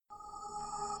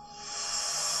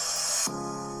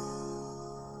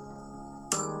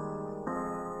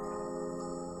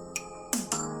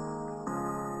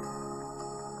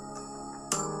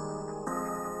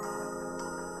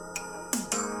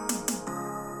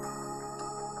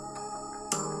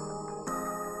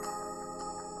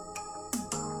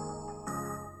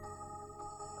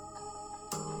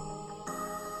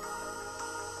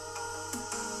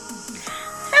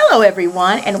Hello,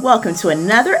 everyone, and welcome to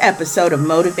another episode of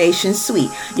Motivation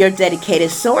Suite, your dedicated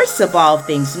source of all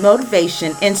things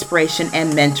motivation, inspiration,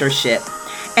 and mentorship.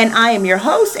 And I am your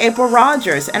host, April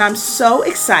Rogers, and I'm so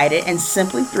excited and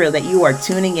simply thrilled that you are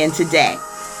tuning in today.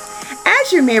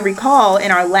 As you may recall,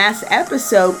 in our last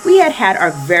episode, we had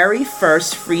our very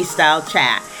first freestyle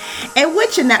chat,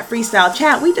 in that freestyle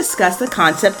chat, we discussed the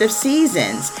concept of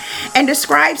seasons and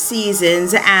described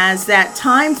seasons as that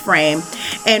time frame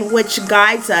in which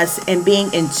guides us in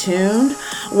being in tune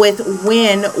with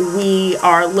when we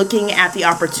are looking at the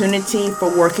opportunity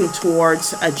for working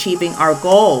towards achieving our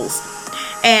goals,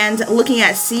 and looking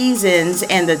at seasons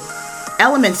and the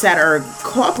elements that are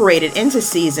incorporated into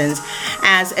seasons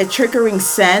as a triggering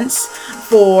sense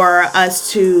for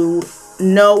us to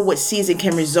know what season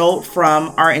can result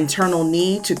from our internal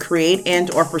need to create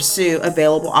and or pursue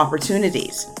available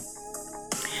opportunities.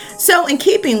 So in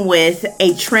keeping with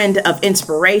a trend of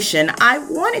inspiration, I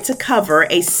wanted to cover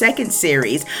a second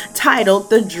series titled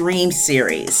The Dream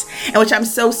Series, and which I'm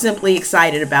so simply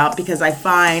excited about because I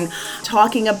find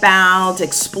talking about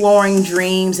exploring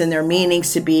dreams and their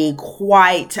meanings to be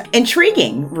quite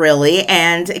intriguing, really,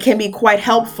 and it can be quite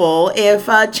helpful if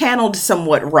channeled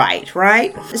somewhat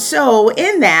right? So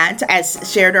in that, as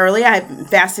shared earlier, I'm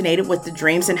fascinated with the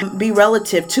dreams and be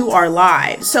relative to our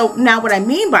lives. So now what I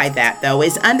mean by that, though,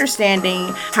 is understanding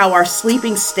how our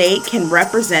sleeping state can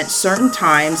represent certain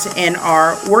times in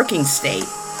our working state.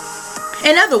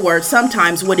 In other words,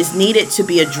 sometimes what is needed to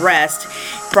be addressed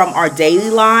from our daily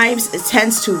lives, it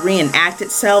tends to reenact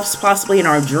itself, possibly in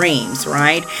our dreams,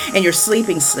 right? In your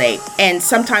sleeping state. And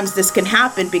sometimes this can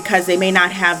happen because they may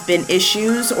not have been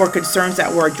issues or concerns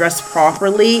that were addressed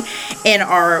properly in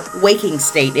our waking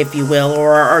state, if you will,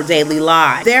 or our daily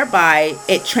lives. Thereby,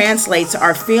 it translates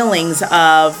our feelings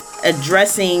of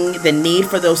addressing the need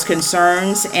for those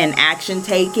concerns and action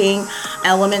taking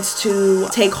elements to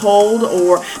take hold,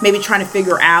 or maybe trying to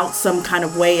figure out some kind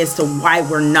of way as to why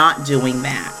we're not doing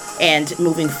that and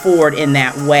moving forward in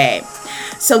that way.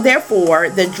 So therefore,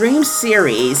 the Dream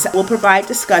Series will provide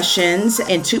discussions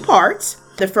in two parts.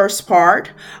 The first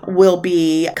part will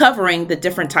be covering the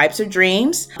different types of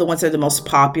dreams, the ones that are the most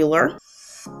popular,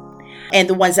 and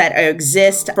the ones that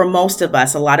exist for most of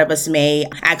us. A lot of us may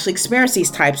actually experience these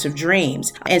types of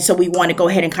dreams. And so we want to go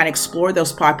ahead and kind of explore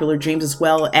those popular dreams as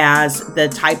well as the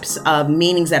types of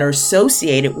meanings that are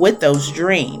associated with those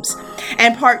dreams.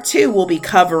 And part two will be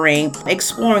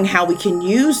exploring how we can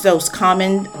use those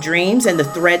common dreams and the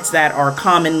threads that are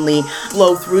commonly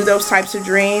flow through those types of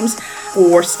dreams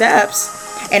for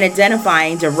steps and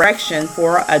identifying direction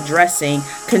for addressing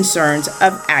concerns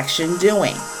of action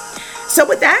doing. So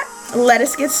with that, let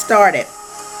us get started.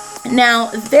 Now,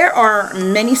 there are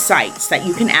many sites that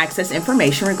you can access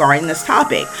information regarding this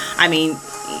topic. I mean,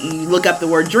 you look up the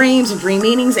word dreams and dream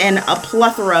meanings, and a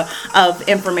plethora of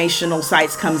informational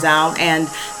sites comes out and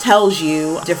tells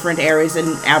you different areas and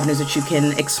avenues that you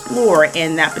can explore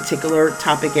in that particular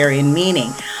topic area and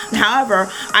meaning.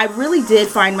 However, I really did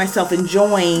find myself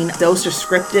enjoying those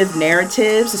descriptive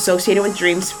narratives associated with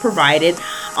dreams provided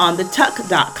on the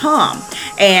tuck.com.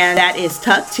 And that is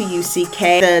Tuck,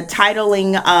 T-U-C-K. The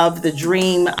titling of the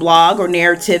dream blog or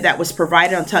narrative that was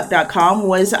provided on tuck.com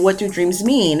was What Do Dreams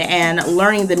Mean? And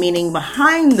learning the meaning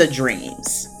behind the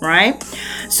dreams, right?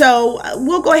 So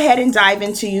we'll go ahead and dive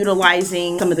into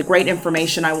utilizing some of the great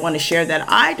information I want to share that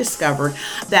I discovered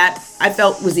that I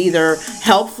felt was either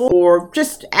helpful or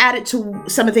just added to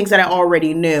some of the things that I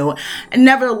already knew. And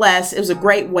nevertheless, it was a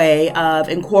great way of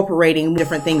incorporating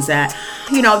different things that,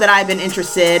 that I've been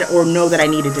interested or know that I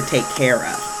needed to take care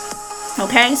of.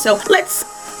 Okay, so let's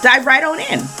dive right on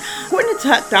in. According to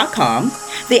Tuck.com,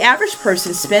 the average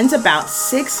person spends about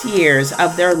 6 years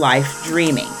of their life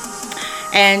dreaming.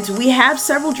 And we have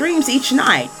several dreams each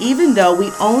night, even though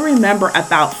we only remember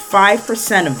about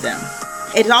 5% of them.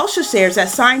 It also shares that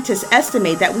scientists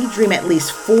estimate that we dream at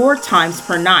least 4 times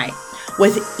per night,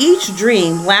 with each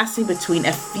dream lasting between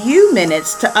a few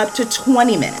minutes to up to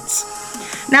 20 minutes.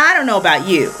 Now, I don't know about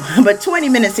you, but 20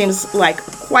 minutes seems like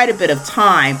quite a bit of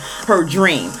time per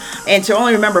dream. And to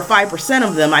only remember 5%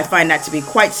 of them, I find that to be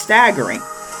quite staggering.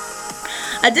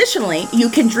 Additionally, you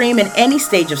can dream in any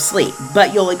stage of sleep,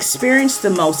 but you'll experience the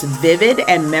most vivid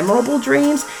and memorable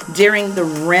dreams during the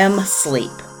REM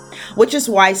sleep, which is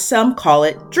why some call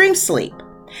it dream sleep.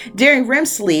 During REM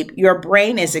sleep, your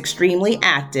brain is extremely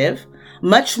active,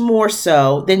 much more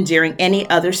so than during any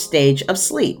other stage of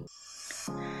sleep.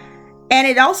 And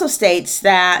it also states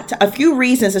that a few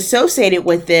reasons associated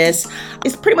with this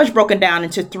is pretty much broken down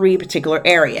into 3 particular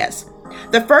areas.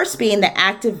 The first being the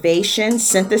activation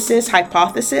synthesis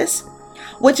hypothesis,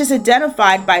 which is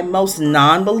identified by most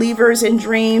non-believers in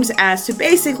dreams as to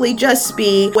basically just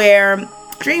be where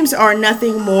dreams are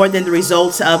nothing more than the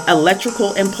results of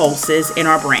electrical impulses in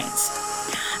our brains.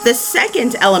 The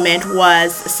second element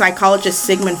was psychologist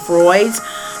Sigmund Freud,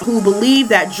 who believed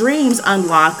that dreams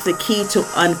unlock the key to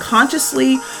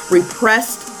unconsciously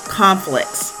repressed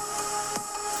conflicts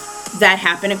that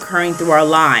happen occurring through our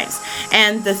lives.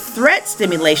 And the threat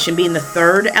stimulation, being the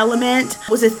third element,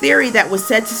 was a theory that was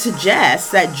said to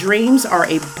suggest that dreams are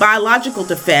a biological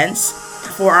defense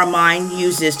for our mind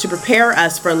uses to prepare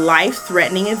us for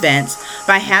life-threatening events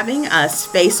by having us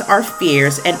face our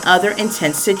fears and other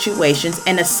intense situations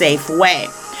in a safe way.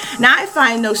 Now, I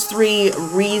find those three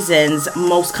reasons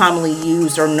most commonly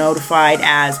used or notified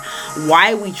as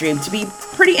why we dream to be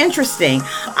pretty interesting.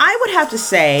 I would have to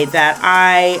say that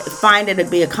I find it to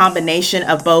be a combination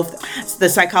of both the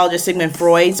psychologist Sigmund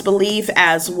Freud's belief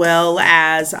as well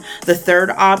as the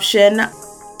third option.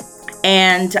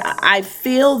 And I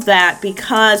feel that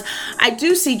because I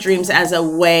do see dreams as a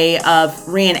way of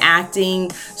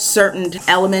reenacting certain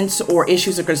elements or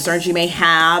issues or concerns you may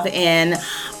have in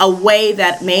a way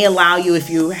that may allow you,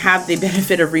 if you have the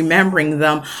benefit of remembering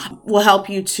them, will help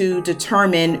you to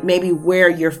determine maybe where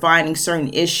you're finding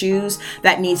certain issues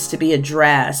that needs to be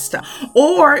addressed.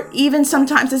 Or even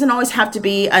sometimes doesn't always have to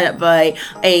be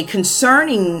a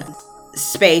concerning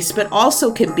space, but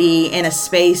also could be in a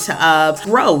space of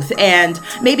growth and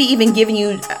maybe even giving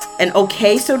you an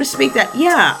okay, so to speak, that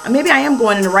yeah, maybe I am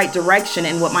going in the right direction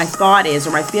in what my thought is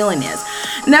or my feeling is.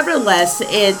 Nevertheless,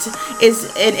 it is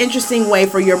an interesting way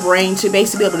for your brain to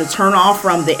basically be able to turn off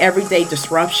from the everyday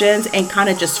disruptions and kind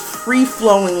of just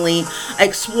free-flowingly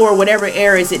explore whatever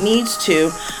areas it needs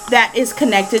to that is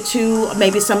connected to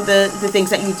maybe some of the things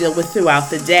that you deal with throughout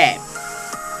the day.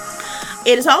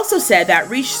 It is also said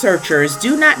that researchers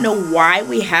do not know why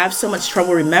we have so much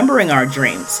trouble remembering our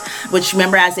dreams, which,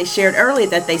 remember, as they shared earlier,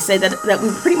 that they say that we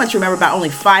pretty much remember about only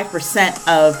 5%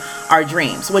 of our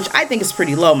dreams, which I think is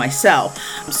pretty low myself.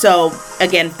 So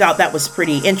again, thought that was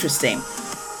pretty interesting.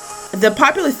 The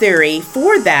popular theory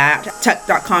for that,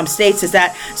 Tuck.com states, is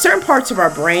that certain parts of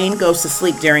our brain goes to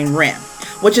sleep during REM,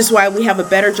 which is why we have a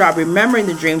better job remembering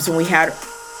the dreams than we had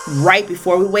right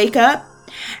before we wake up,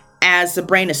 as the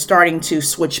brain is starting to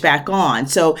switch back on.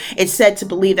 So it's said to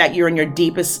believe that you're in your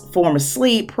deepest form of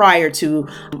sleep prior to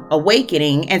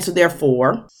awakening. And so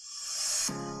therefore,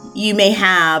 you may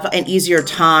have an easier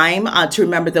time to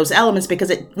remember those elements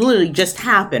because it literally just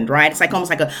happened, right? It's like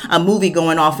almost like a movie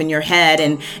going off in your head,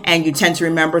 and you tend to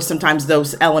remember sometimes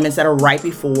those elements that are right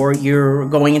before you're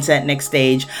going into that next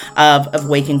stage of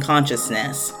waking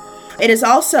consciousness. It has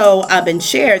also been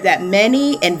shared that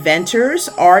many inventors,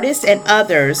 artists, and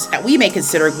others that we may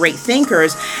consider great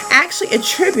thinkers actually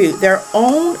attribute their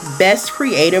own best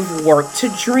creative work to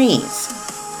dreams.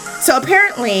 So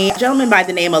apparently, a gentleman by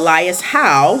the name Elias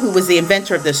Howe, who was the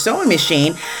inventor of the sewing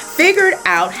machine, figured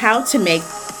out how to make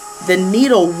the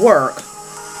needle work,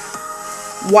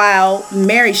 while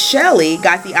Mary Shelley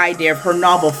got the idea of her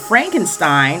novel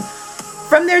Frankenstein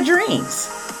from their dreams.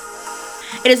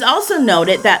 It is also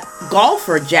noted that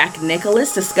golfer Jack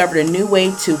Nicklaus discovered a new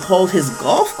way to hold his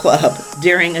golf club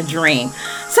during a dream.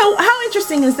 So how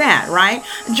interesting is that, right?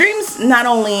 Dreams not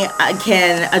only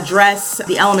can address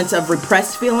the elements of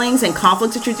repressed feelings and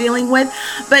conflicts that you're dealing with,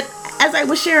 but as I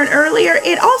was sharing earlier,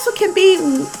 it also can be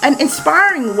an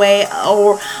inspiring way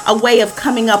or a way of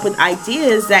coming up with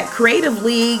ideas that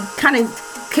creatively kind of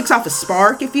kicks off a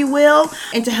spark, if you will,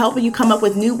 into helping you come up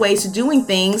with new ways of doing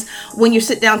things when you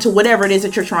sit down to whatever it is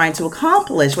that you're trying to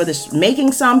accomplish, whether it's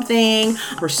making something,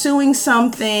 pursuing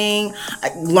something,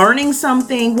 learning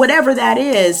something, whatever that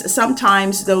is.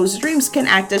 Sometimes those dreams can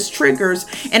act as triggers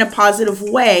in a positive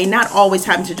way, not always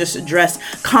having to just address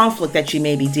conflict that you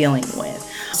may be dealing with.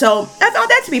 So I found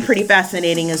that to be pretty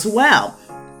fascinating as well.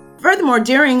 Furthermore,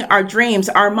 during our dreams,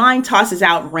 our mind tosses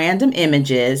out random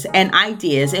images and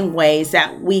ideas in ways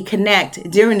that we connect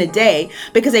during the day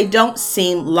because they don't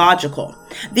seem logical.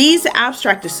 These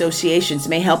abstract associations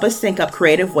may help us think up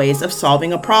creative ways of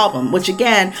solving a problem, which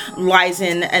again lies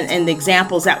in the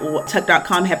examples that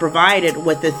Tuck.com had provided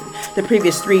with the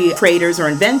previous three creators or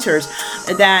inventors,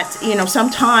 that,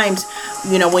 sometimes,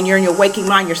 when you're in your waking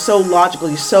mind, you're so logical,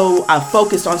 you're so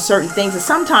focused on certain things, and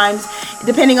sometimes,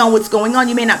 depending on what's going on,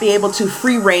 you may not be able to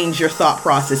free range your thought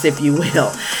process, if you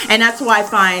will. And that's why I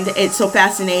find it so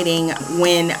fascinating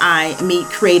when I meet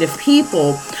creative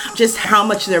people, just how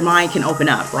much their mind can open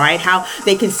up, right? How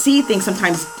they can see things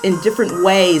sometimes in different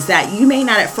ways that you may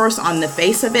not at first on the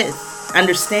face of it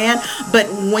understand, but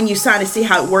when you start to see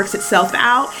how it works itself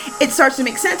out, it starts to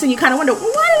make sense, and you kind of wonder, well,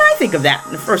 why did I think of that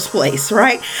in the first place,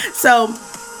 right? So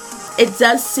it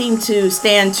does seem to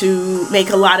stand to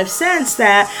make a lot of sense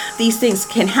that these things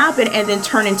can happen and then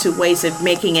turn into ways of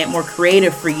making it more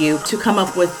creative for you to come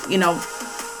up with,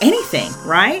 anything,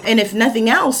 right? And if nothing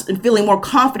else, feeling more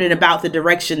confident about the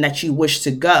direction that you wish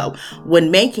to go when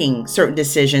making certain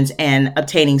decisions and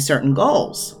obtaining certain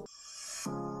goals.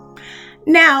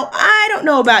 Now, I don't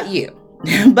know about you,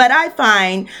 but I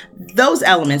find those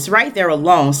elements right there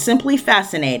alone simply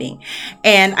fascinating.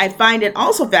 And I find it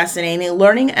also fascinating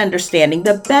learning and understanding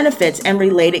the benefits and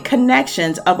related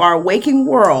connections of our waking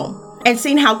world, and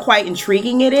seeing how quite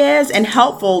intriguing it is and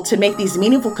helpful to make these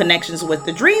meaningful connections with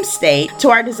the dream state to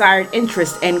our desired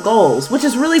interests and goals, which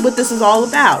is really what this is all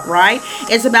about, right?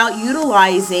 It's about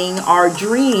utilizing our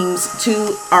dreams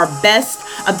to our best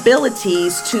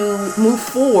abilities to move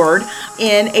forward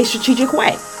in a strategic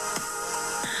way.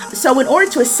 So in order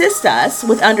to assist us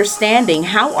with understanding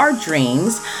how our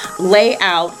dreams lay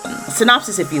out,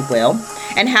 synopsis if you will,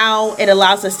 and how it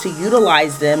allows us to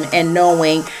utilize them and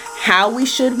knowing how we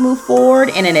should move forward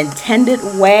in an intended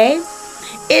way,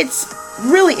 it's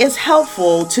really is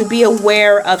helpful to be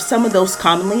aware of some of those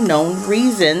commonly known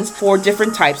reasons for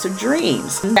different types of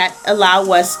dreams that allow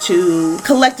us to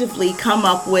collectively come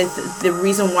up with the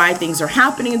reason why things are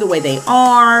happening the way they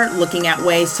are, looking at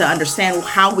ways to understand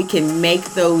how we can make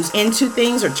those into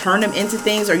things or turn them into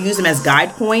things or use them as guide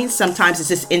points. Sometimes it's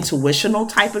just intuitional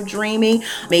type of dreaming.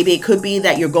 Maybe it could be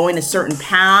that you're going a certain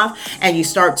path and you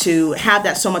start to have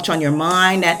that so much on your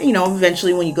mind that,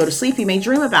 eventually when you go to sleep, you may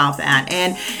dream about that.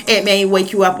 And it may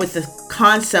wake you up with the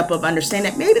concept of understanding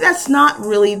that maybe that's not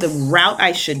really the route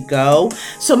I should go.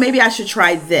 So maybe I should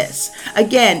try this.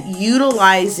 Again,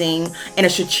 utilizing in a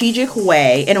strategic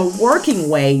way, in a working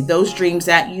way, those dreams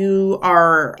that you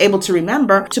are able to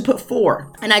remember to put forward.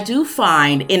 And I do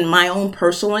find in my own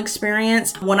personal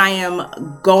experience, when I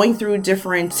am going through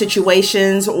different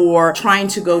situations or trying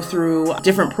to go through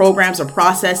different programs or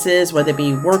processes, whether it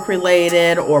be work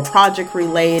related or project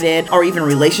related or even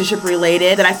relationship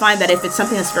related, that I find that if it's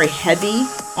something that's very heavy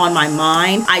on my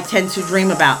mind, I tend to dream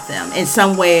about them in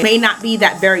some way. It may not be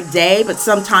that very day, but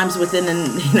sometimes within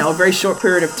a very short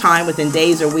period of time, within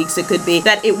days or weeks, it could be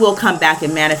that it will come back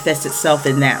and manifest itself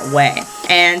in that way.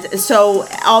 And so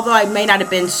although I may not have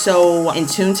been so in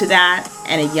tune to that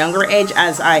at a younger age,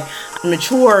 as I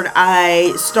matured,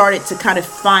 I started to kind of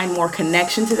find more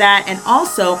connection to that. And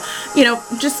also,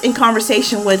 just in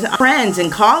conversation with friends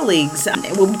and colleagues,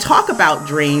 when we talk about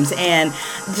dreams and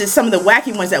just some of the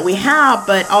wacky ones that we have,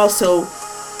 but also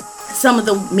some of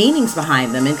the meanings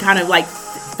behind them and kind of like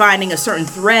finding a certain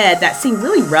thread that seemed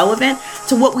really relevant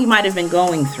to what we might have been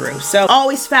going through. So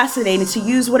always fascinating to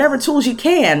use whatever tools you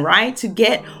can, right, to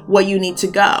get what you need to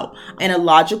go in a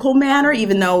logical manner,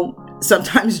 even though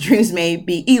sometimes dreams may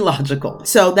be illogical.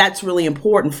 So that's really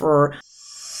important for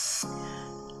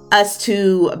us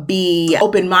to be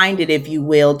open-minded, if you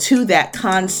will, to that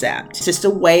concept. It's just a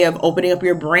way of opening up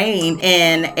your brain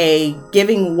in a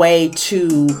giving way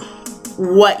to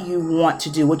what you want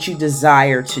to do, what you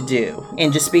desire to do,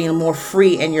 and just being more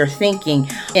free in your thinking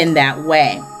in that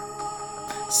way.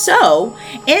 So,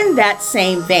 in that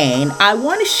same vein, I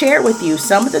want to share with you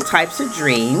some of the types of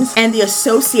dreams and the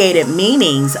associated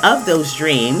meanings of those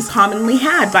dreams commonly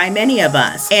had by many of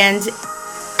us. And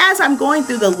as I'm going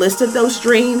through the list of those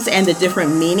dreams and the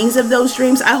different meanings of those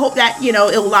dreams, I hope that,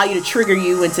 it'll allow you to trigger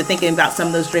you into thinking about some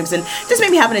of those dreams and just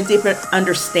maybe having a deeper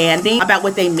understanding about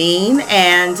what they mean.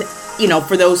 And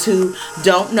for those who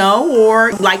don't know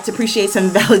or like to appreciate some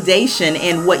validation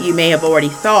in what you may have already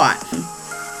thought.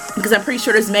 Because I'm pretty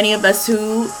sure there's many of us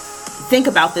who think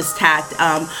about this tact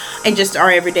in just our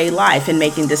everyday life and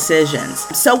making decisions.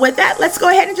 So with that, let's go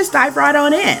ahead and just dive right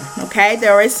on in. Okay,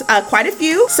 there is quite a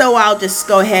few, so I'll just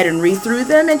go ahead and read through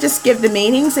them and just give the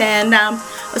meanings, and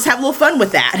let's have a little fun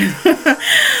with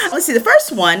that. Let's see, the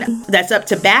first one that's up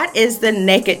to bat is the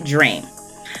naked dream.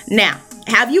 Now,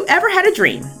 have you ever had a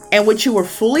dream in which you were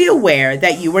fully aware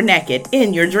that you were naked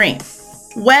in your dream?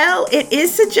 Well, it is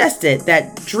suggested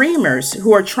that dreamers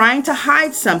who are trying to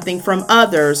hide something from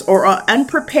others or are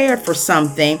unprepared for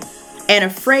something and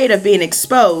afraid of being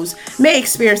exposed may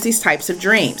experience these types of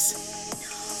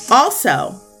dreams.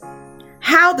 Also,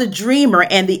 how the dreamer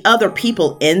and the other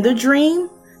people in the dream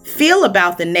feel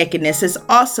about the nakedness is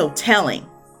also telling.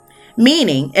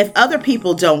 Meaning, if other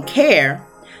people don't care,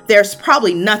 there's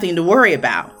probably nothing to worry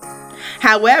about.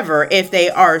 However, if they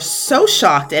are so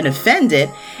shocked and offended,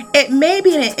 it may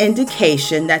be an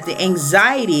indication that the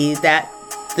anxiety that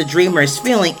the dreamer is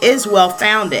feeling is well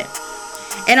founded.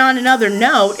 And on another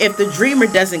note, if the dreamer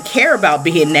doesn't care about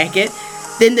being naked,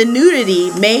 then the nudity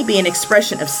may be an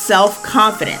expression of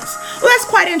self-confidence, Well, that's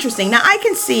quite interesting. Now, I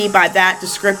can see by that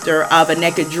descriptor of a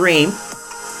naked dream,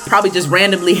 probably just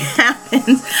randomly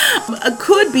happens,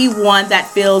 could be one that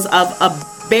feels of a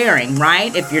bearing,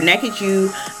 right? If you're naked,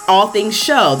 all things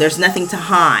show. There's nothing to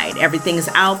hide. Everything is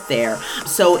out there.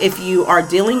 So if you are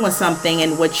dealing with something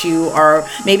in which you are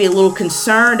maybe a little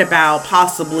concerned about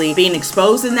possibly being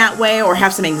exposed in that way, or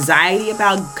have some anxiety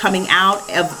about coming out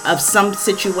of some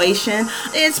situation,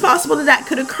 it's possible that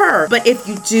could occur. But if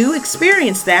you do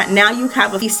experience that, now you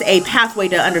have at least a pathway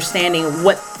to understanding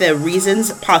what the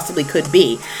reasons possibly could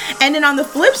be. And then on the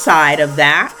flip side of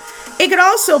that, it could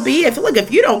also be,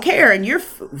 if you don't care and you're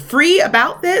free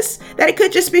about this, that it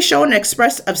could just be showing an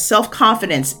express of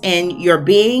self-confidence in your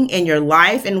being, in your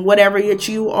life, and whatever that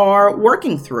you are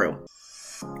working through.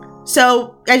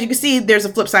 So as you can see, there's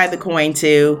a flip side of the coin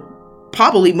to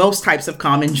probably most types of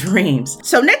common dreams.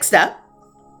 So next up,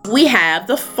 we have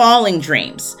the falling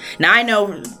dreams. Now, I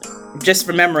know just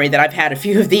from memory that I've had a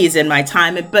few of these in my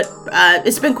time, but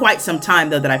it's been quite some time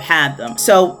though that I've had them.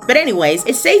 But anyways,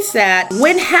 it states that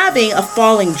when having a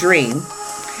falling dream,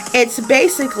 it's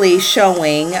basically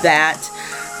showing that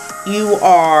you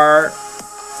are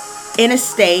in a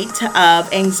state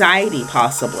of anxiety,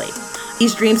 possibly.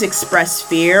 These dreams express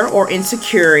fear or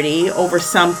insecurity over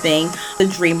something the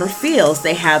dreamer feels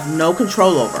they have no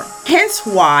control over. Hence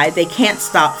why they can't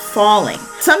stop falling.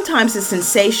 Sometimes the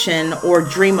sensation or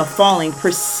dream of falling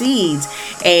precedes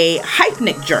a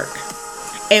hypnic jerk,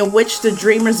 in which the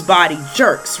dreamer's body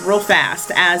jerks real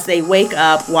fast as they wake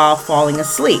up while falling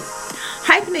asleep.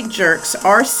 Hypnic jerks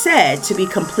are said to be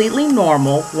completely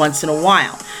normal once in a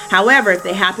while. However, if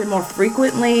they happen more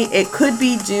frequently, it could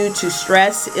be due to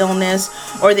stress, illness,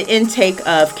 or the intake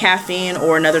of caffeine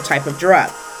or another type of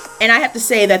drug. And I have to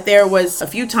say that there was a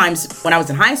few times when I was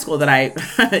in high school that I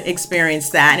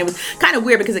experienced that. And it was kind of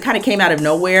weird because it kind of came out of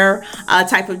nowhere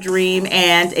type of dream.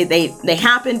 And they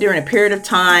happened during a period of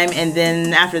time. And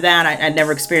then after that, I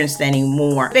never experienced it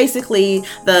anymore. Basically,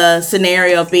 the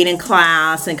scenario of being in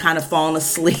class and kind of falling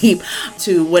asleep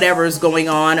to whatever is going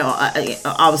on.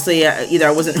 Obviously, either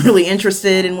I wasn't really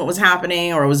interested in what was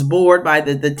happening, or I was bored by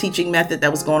the teaching method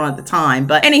that was going on at the time.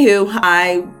 But anywho,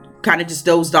 I kind of just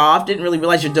dozed off, didn't really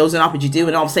realize you're dozing off, but you do,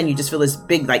 and all of a sudden you just feel this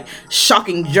big, like,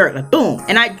 shocking jerk, like boom.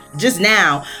 And I just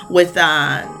now, with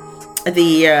the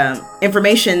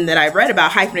information that I've read about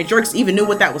hypnic jerks, even knew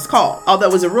what that was called, although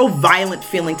it was a real violent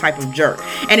feeling type of jerk.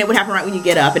 And it would happen right when you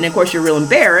get up, and then of course you're real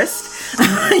embarrassed,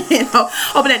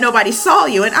 hoping that nobody saw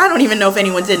you. And I don't even know if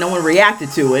anyone did, no one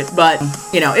reacted to it, but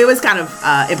it was kind of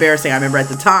embarrassing, I remember, at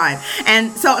the time.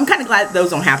 And so I'm kind of glad those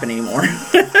don't happen anymore.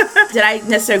 Did I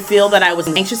necessarily feel that I was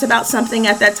anxious about something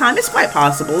at that time? It's quite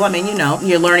possible. I mean,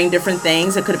 you're learning different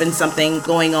things. It could have been something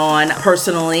going on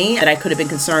personally that I could have been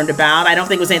concerned about. I don't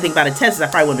think it was anything about a test, I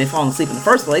probably wouldn't have been falling asleep in the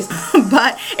first place,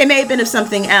 but it may have been of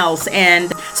something else.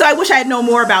 And so I wish I had known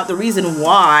more about the reason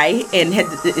why and had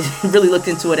really looked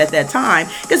into it at that time,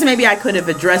 because maybe I could have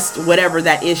addressed whatever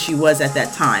that issue was at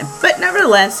that time. But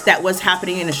nevertheless, that was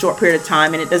happening in a short period of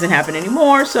time, and it doesn't happen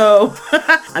anymore. So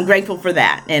I'm grateful for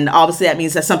that. And obviously that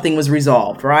means that something was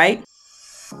resolved, right?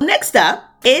 Next up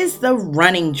is the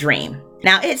running dream.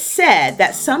 Now, it's said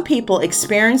that some people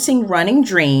experiencing running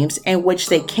dreams in which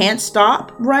they can't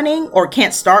stop running or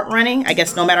can't start running, I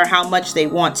guess, no matter how much they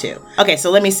want to. Okay,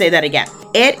 so let me say that again.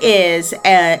 It is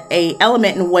a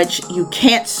element in which you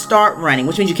can't start running,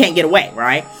 which means you can't get away,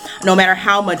 right? No matter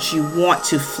how much you want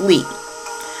to flee.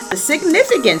 The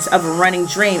significance of a running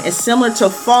dream is similar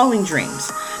to falling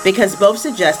dreams because both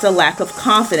suggest a lack of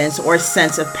confidence or a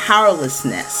sense of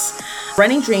powerlessness.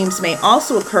 Running dreams may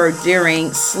also occur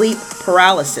during sleep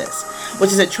paralysis,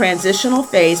 which is a transitional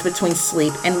phase between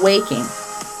sleep and waking.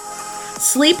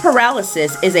 Sleep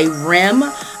paralysis is a REM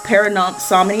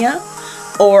parasomnia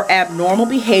or abnormal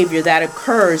behavior that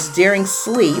occurs during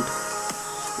sleep.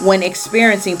 When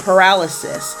experiencing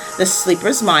paralysis, the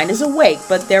sleeper's mind is awake,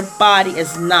 but their body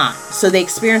is not. So they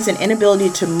experience an inability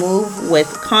to move with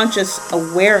conscious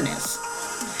awareness.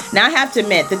 Now, I have to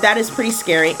admit that is pretty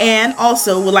scary, and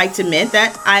also would like to admit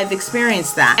that I've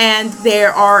experienced that. And they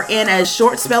are in a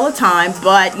short spell of time,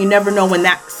 but you never know when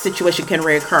that situation can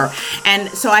reoccur. And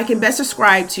so I can best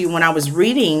describe to you when I was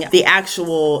reading the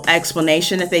actual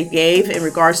explanation that they gave in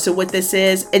regards to what this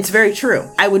is. It's very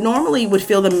true. I would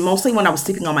feel them mostly when I was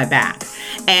sleeping on my back.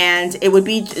 And it would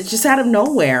be just out of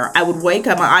nowhere. I would wake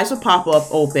up, my eyes would pop up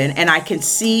open, and I can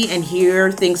see and hear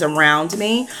things around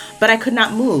me, but I could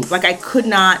not move. Like I could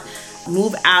not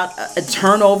move out,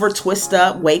 turn over, twist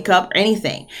up, wake up, or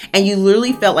anything. And you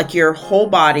literally felt like your whole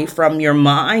body from your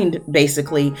mind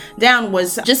basically down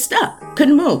was just stuck,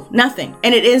 couldn't move, nothing.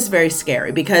 And it is very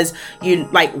scary because you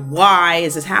like, why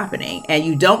is this happening? And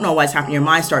you don't know what's happening. Your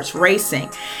mind starts racing.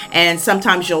 And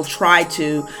sometimes you'll try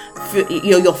to,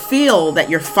 you'll feel that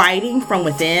you're fighting from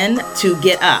within to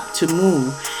get up, to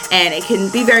move. And it can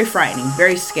be very frightening,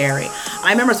 very scary.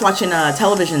 I remember watching a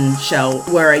television show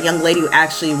where a young lady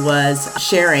actually was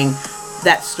sharing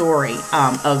that story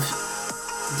of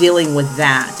dealing with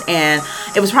that. And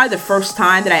it was probably the first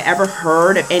time that I ever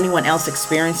heard of anyone else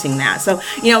experiencing that. So,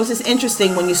 it's just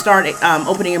interesting when you start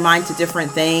opening your mind to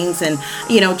different things and,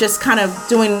 just kind of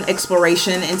doing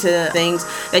exploration into things,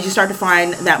 that you start to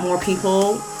find that more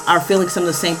people are feeling some of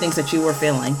the same things that you were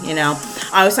feeling. I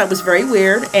always thought it was very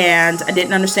weird and I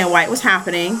didn't understand why it was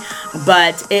happening,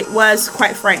 but it was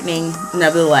quite frightening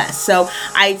nevertheless. So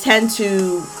I tend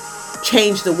to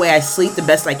change the way I sleep the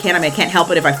best I can. I mean, I can't help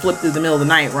it if I flip through the middle of the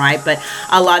night, right? But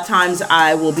a lot of times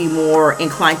I will be more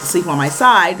inclined to sleep on my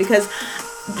side because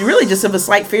really just of a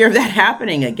slight fear of that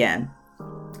happening again.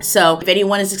 So if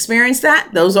anyone has experienced that,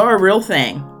 those are a real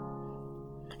thing.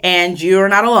 And you're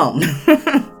not alone.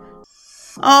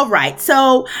 All right.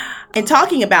 So in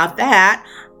talking about that,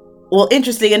 well,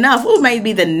 interesting enough, what may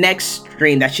be the next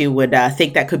dream that you would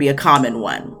think that could be a common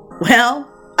one? Well,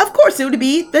 of course, it would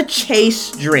be the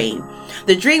chase dream.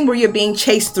 The dream where you're being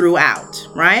chased throughout,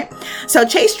 right? So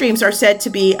chase dreams are said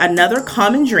to be another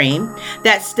common dream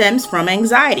that stems from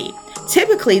anxiety.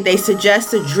 Typically, they suggest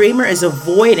the dreamer is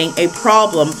avoiding a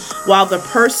problem while the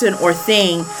person or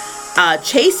thing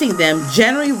chasing them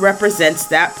generally represents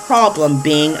that problem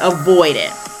being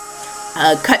avoided.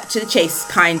 Cut to the chase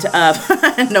kind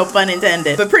of, no pun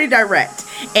intended, but pretty direct.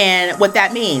 And what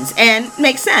that means, and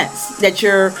makes sense that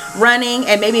you're running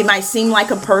and maybe it might seem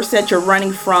like a person that you're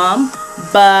running from,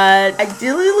 but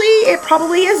ideally it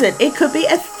probably isn't. It could be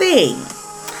a thing.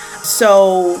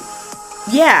 So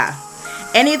yeah,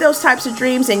 any of those types of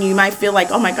dreams and you might feel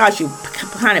like, oh my gosh, you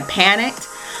kind of panicked.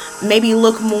 Maybe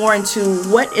look more into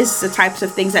what is the types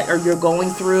of things that you're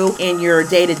going through in your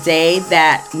day-to-day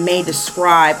that may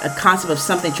describe a concept of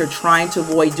something that you're trying to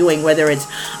avoid doing, whether it's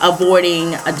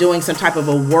avoiding doing some type of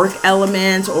a work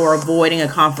element or avoiding a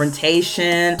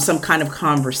confrontation, some kind of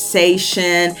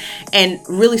conversation, and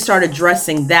really start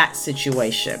addressing that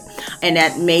situation. And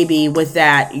that maybe with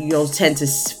that, you'll tend to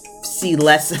see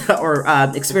less or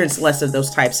experience less of those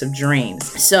types of dreams.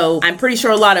 So I'm pretty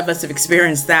sure a lot of us have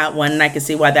experienced that one, and I can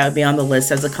see why that would be on the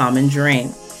list as a common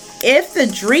dream. If the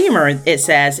dreamer, it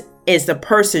says, is the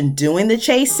person doing the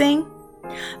chasing,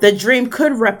 the dream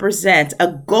could represent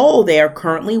a goal they are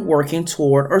currently working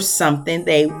toward or something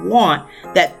they want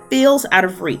that feels out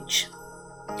of reach.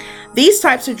 These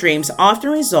types of dreams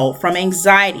often result from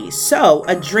anxiety, so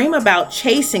a dream about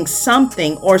chasing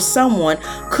something or someone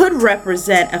could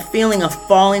represent a feeling of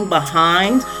falling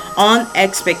behind on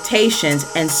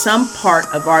expectations in some part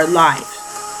of our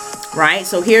life, right?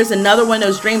 So here's another one of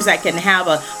those dreams that can have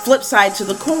a flip side to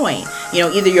the coin.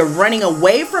 Either you're running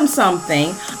away from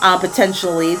something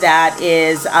potentially that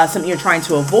is something you're trying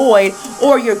to avoid,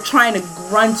 or you're trying to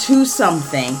run to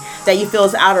something that you feel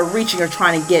is out of reach and you're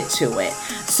trying to get to it.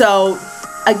 So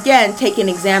again, take an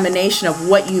examination of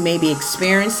what you may be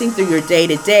experiencing through your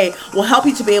day-to-day will help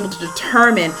you to be able to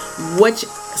determine which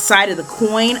side of the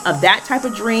coin of that type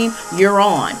of dream you're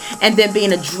on. And then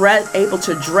being able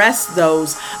to address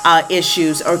those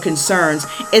issues or concerns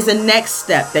is the next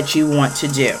step that you want to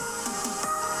do.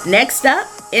 Next up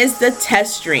is the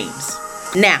test dreams.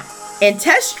 Now, in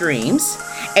test dreams,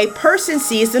 a person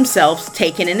sees themselves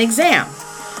taking an exam,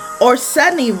 or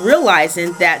suddenly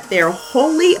realizing that they're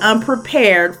wholly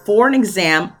unprepared for an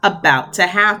exam about to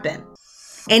happen.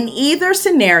 In either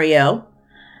scenario,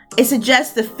 it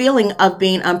suggests the feeling of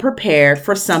being unprepared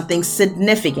for something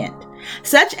significant,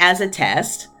 such as a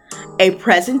test, a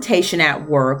presentation at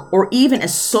work, or even a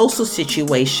social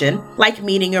situation like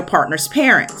meeting your partner's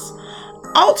parents.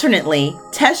 Alternately,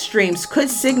 test dreams could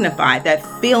signify that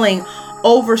feeling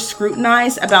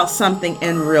over-scrutinized about something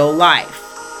in real life.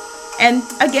 And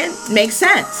again, makes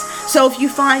sense. So if you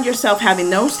find yourself having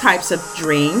those types of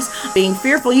dreams, being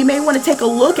fearful, you may want to take a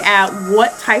look at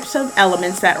what types of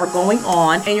elements that are going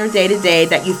on in your day-to-day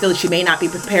that you feel that you may not be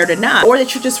prepared enough, or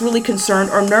that you're just really concerned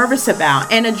or nervous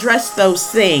about, and address those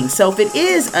things. So if it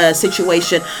is a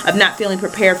situation of not feeling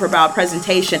prepared for about a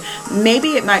presentation, maybe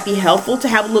it might be helpful to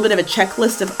have a little bit of a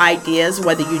checklist of ideas,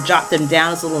 whether you jot them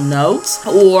down as little notes,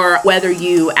 or whether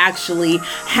you actually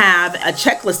have a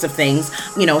checklist of things.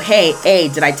 Hey, A,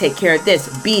 did I take care of this?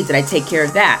 B, did I got to take care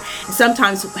of that.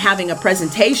 Sometimes having a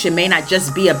presentation may not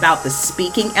just be about the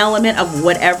speaking element of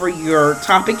whatever your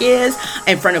topic is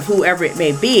in front of whoever it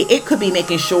may be. It could be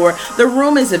making sure the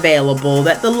room is available,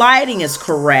 that the lighting is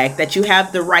correct, that you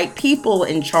have the right people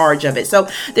in charge of it. So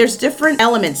there's different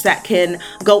elements that can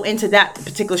go into that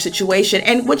particular situation,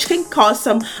 and which can cause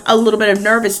a little bit of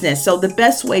nervousness. So the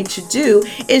best way to do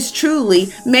is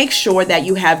truly make sure that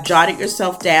you have jotted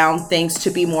yourself down things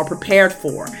to be more prepared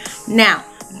for. Now,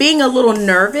 being a little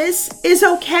nervous is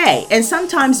okay. And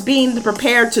sometimes being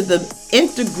prepared to the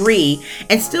nth degree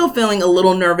and still feeling a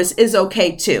little nervous is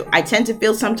okay too. I tend to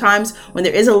feel sometimes when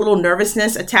there is a little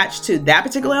nervousness attached to that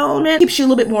particular element, it keeps you a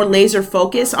little bit more laser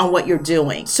focused on what you're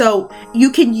doing. So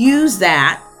you can use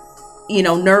that,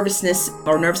 nervousness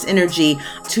or nervous energy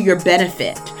to your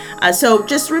benefit. So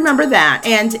just remember that.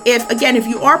 And if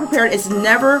you are prepared, it's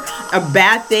never a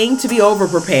bad thing to be over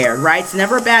prepared, right? It's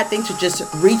never a bad thing to just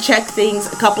recheck things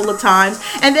a couple of times.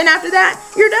 And then after that,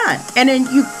 you're done. And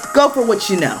then you go for what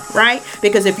you know, right?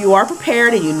 Because if you are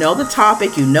prepared and you know the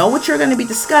topic, you know what you're going to be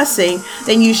discussing,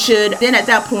 then you should then at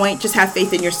that point just have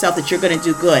faith in yourself that you're going to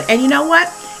do good. And you know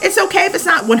what? It's okay if it's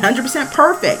not 100%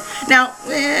 perfect. Now,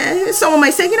 someone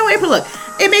might say, April, look,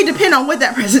 it may depend on what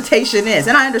that presentation is.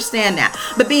 And I understand that.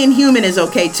 But being human is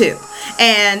okay too.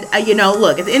 And,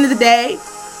 look, at the end of the day,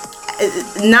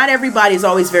 not everybody is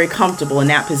always very comfortable in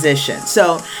that position.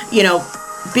 So,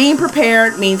 being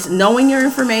prepared means knowing your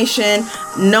information,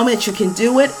 knowing that you can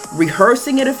do it,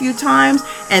 rehearsing it a few times,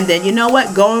 and then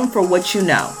going for what you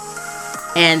know.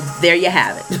 And there you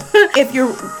have it. If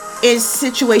you're is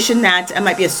situation that it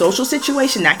might be a social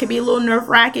situation that could be a little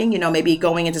nerve-wracking, maybe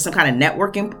going into some kind of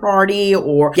networking party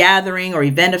or gathering or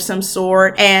event of some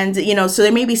sort. And, so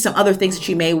there may be some other things that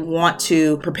you may want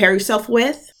to prepare yourself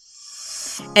with,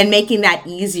 and making that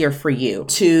easier for you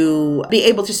to be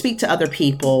able to speak to other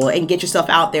people and get yourself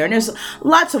out there. And there's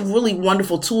lots of really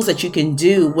wonderful tools that you can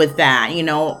do with that.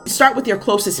 Start with your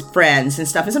closest friends and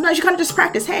stuff. And sometimes you kind of just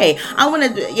practice, hey, I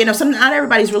want to, not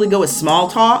everybody's really good with small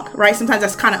talk, right? Sometimes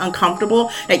that's kind of uncomfortable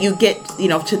that you get,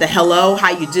 to the hello, how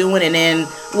you doing? And then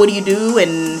what do you do? And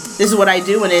this is what I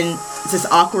do. And then it's this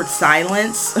awkward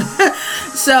silence.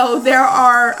 So there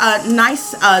are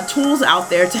nice tools out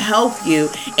there to help you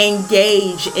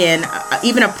engage in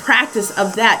even a practice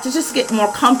of that, to just get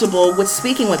more comfortable with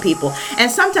speaking with people. And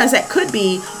sometimes that could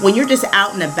be when you're just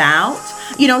out and about,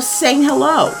 saying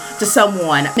hello to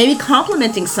someone, maybe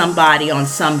complimenting somebody on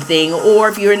something, or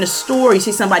if you're in the store, you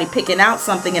see somebody picking out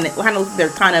something and they're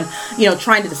kind of,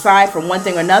 trying to decide from one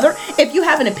thing or another. If you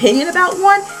have an opinion about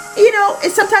one,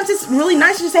 sometimes it's really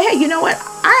nice to say, hey, you know what?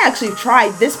 I actually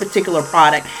tried this particular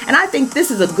product and I think this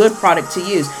is a good product to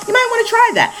use. You might want to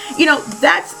try that.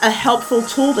 That's a helpful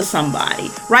tool to somebody,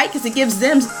 right? Because it gives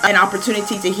them an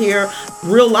opportunity to hear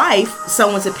real life,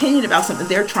 someone's opinion about something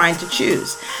they're trying to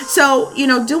choose. So,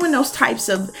 doing those types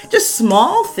of just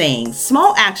small things,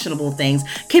 small actionable things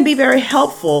can be very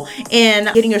helpful in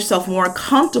getting yourself more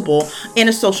comfortable in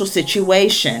a social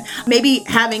situation. Maybe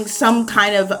having some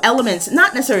kind of elements,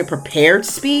 not necessarily prepared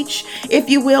speech, if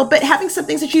you will, but having some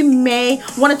things that you may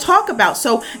want to talk about.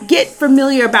 So get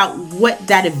familiar about what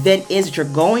that event is that you're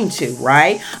going to,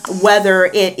 right? Whether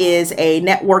it is a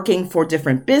networking for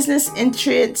different business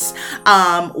interests,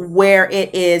 where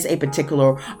it is a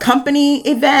particular company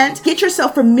event, get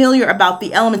yourself familiar about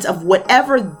the elements of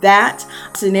whatever that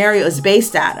scenario is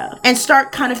based out of, and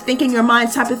start kind of thinking in your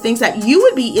mind type of things that you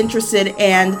would be interested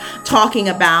in talking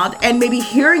about and maybe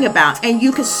hearing about, and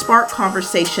you could spark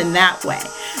conversation that way.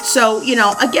 So,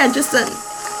 again, just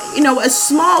a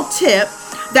small tip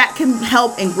that can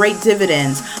help in great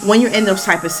dividends when you're in those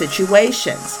type of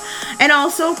situations. And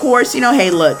also, of course, hey,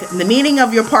 look, the meeting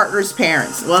of your partner's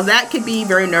parents, well, that could be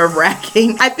very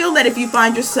nerve-wracking. I feel that if you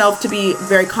find yourself to be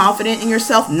very confident in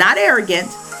yourself, not arrogant,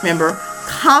 remember,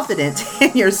 confident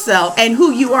in yourself and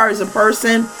who you are as a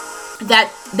person,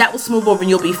 that will smooth over and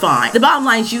you'll be fine. The bottom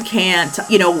line is you can't,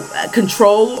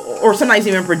 control or sometimes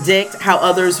even predict how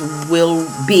others will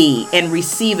be and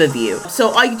receive of you. So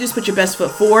all you do is put your best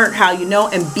foot forward,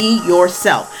 and be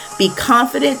yourself. Be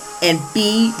confident and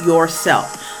be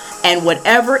yourself. And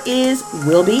whatever is,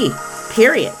 will be,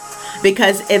 period.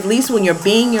 Because at least when you're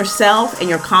being yourself and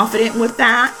you're confident with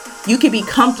that, you can be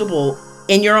comfortable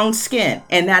in your own skin.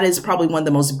 And that is probably one of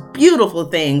the most beautiful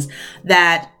things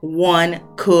that one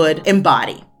could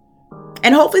embody.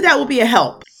 And hopefully that will be a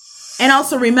help. And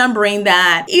also remembering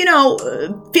that,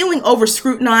 feeling over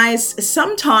scrutinized,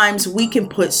 sometimes we can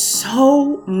put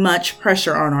so much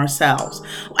pressure on ourselves.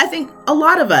 I think a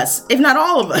lot of us, if not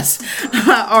all of us,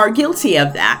 are guilty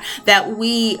of that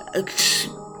we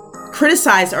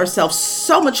criticize ourselves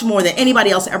so much more than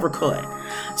anybody else ever could.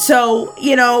 So,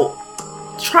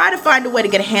 try to find a way to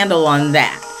get a handle on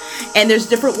that. And there's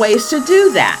different ways to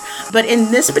do that. But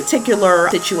in this particular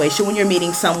situation, when you're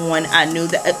meeting someone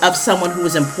of someone who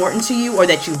is important to you, or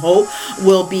that you hope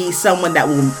will be someone that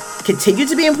will continue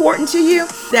to be important to you,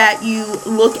 that you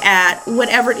look at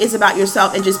whatever it is about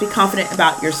yourself and just be confident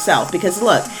about yourself. Because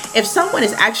look, if someone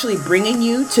is actually bringing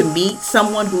you to meet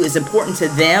someone who is important to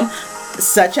them,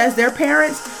 such as their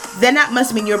parents, then that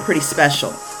must mean you're pretty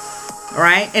special. All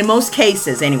right. In most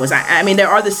cases, anyways. I mean, there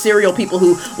are the serial people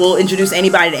who will introduce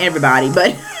anybody to everybody,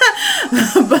 but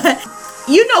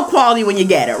you know quality when you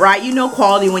get it, right? You know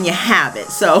quality when you have it.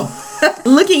 So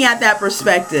looking at that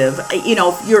perspective,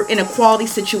 if you're in a quality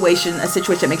situation, a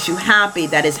situation that makes you happy,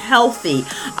 that is healthy,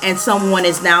 and someone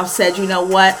has now said, you know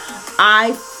what,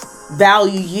 I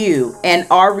value you and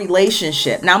our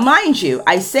relationship. Now, mind you,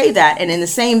 I say that, and in the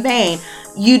same vein,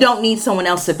 you don't need someone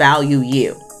else to value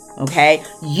you. Okay,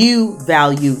 you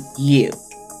value you.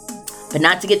 But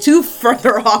not to get too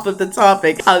further off of the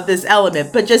topic of this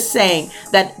element, but just saying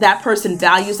that that person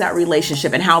values that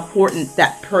relationship and how important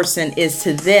that person is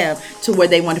to them, to where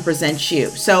they want to present you.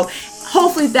 So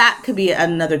hopefully that could be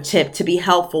another tip to be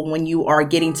helpful when you are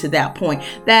getting to that point,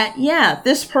 that, yeah,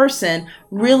 this person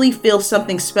really feels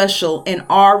something special in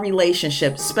our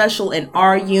relationship, special in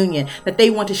our union, that they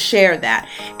want to share that.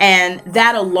 And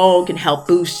that alone can help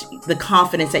boost the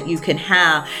confidence that you can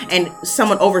have and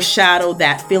someone overshadow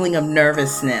that feeling of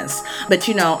nervousness. But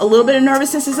a little bit of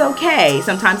nervousness is okay.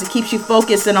 Sometimes it keeps you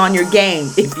focused and on your game,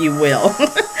 if you will.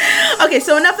 Okay,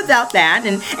 so enough about that,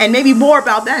 and maybe more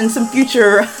about that in some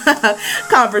future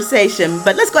conversation.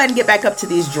 But let's go ahead and get back up to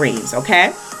these dreams,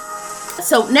 okay?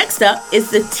 So next up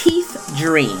is the teeth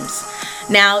dreams.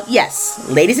 Now, yes,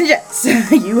 ladies and gents,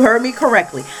 you heard me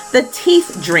correctly. The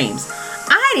teeth dreams.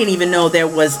 I didn't even know there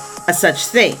was a such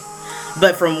thing.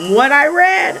 But from what I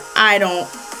read, I don't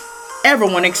ever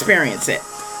want to experience it.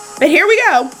 But here we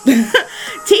go.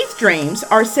 Teeth dreams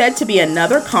are said to be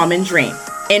another common dream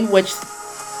in which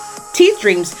teeth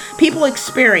dreams, people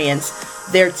experience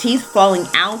their teeth falling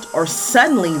out or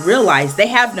suddenly realize they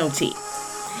have no teeth.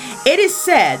 It is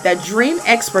said that dream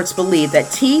experts believe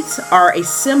that teeth are a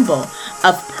symbol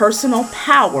of personal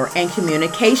power and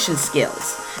communication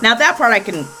skills. Now, that part I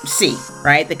can see,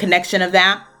 right? The connection of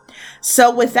that.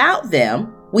 So without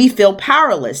them, we feel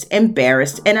powerless,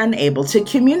 embarrassed, and unable to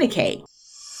communicate.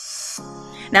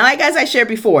 Now, like as I shared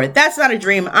before, that's not a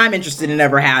dream I'm interested in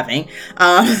ever having.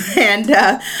 And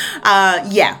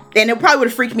it probably would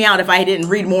have freaked me out if I didn't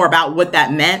read more about what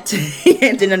that meant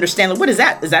and didn't understand. Like, what is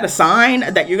that? Is that a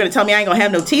sign that you're going to tell me I ain't going to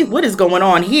have no teeth? What is going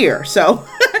on here? So,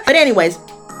 but anyways,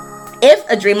 if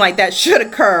a dream like that should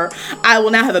occur, I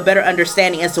will now have a better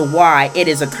understanding as to why it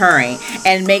is occurring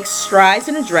and make strides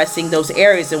in addressing those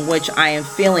areas in which I am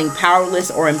feeling powerless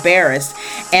or embarrassed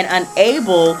and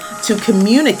unable to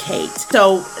communicate.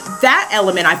 So that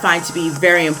element I find to be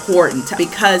very important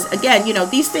because, again,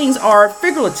 these things are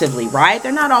figuratively, right?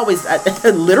 They're not always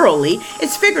literally.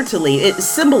 It's figuratively. It's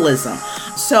symbolism.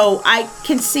 So I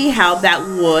can see how that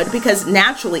would, because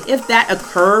naturally, if that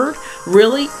occurred,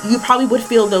 really, you probably would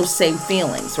feel those same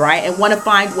feelings, right? And want to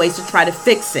find ways to try to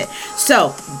fix it.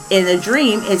 So in a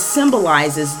dream, it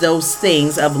symbolizes those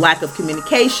things of lack of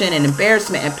communication and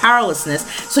embarrassment and powerlessness.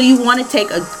 So you want to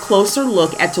take a closer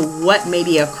look at to what may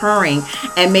be occurring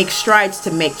and make strides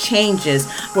to make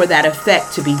changes for that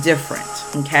effect to be different.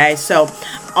 Okay, so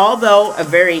although a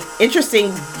very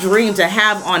interesting dream to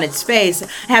have on its face,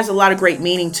 has a lot of great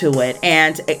meaning to it.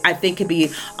 And I think could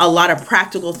be a lot of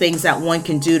practical things that one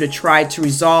can do to try to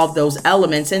resolve those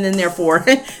elements and then therefore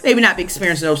maybe not be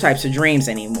experiencing those types of dreams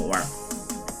anymore.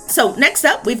 So next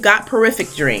up, we've got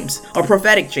prophetic dreams.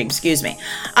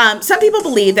 Some people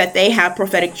believe that they have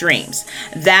prophetic dreams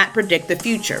that predict the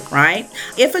future, right?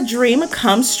 If a dream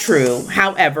comes true,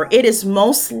 however, it is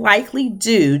most likely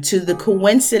due to the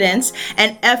coincidence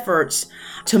and efforts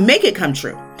to make it come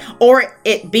true, or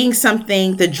it being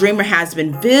something the dreamer has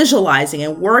been visualizing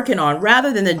and working on,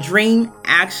 rather than the dream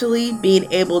actually being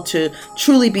able to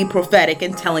truly be prophetic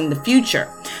and telling the future.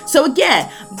 So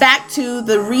again, back to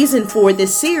the reason for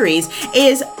this series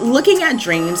is looking at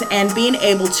dreams and being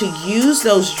able to use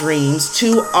those dreams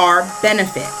to our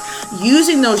benefit.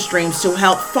 Using those dreams to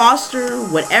help foster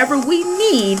whatever we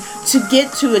need to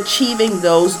get to achieving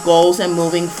those goals and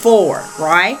moving forward,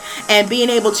 right? And being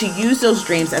able to use those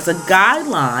dreams as a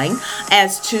guideline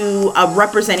as to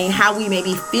representing how we may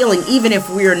be feeling, even if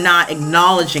we're not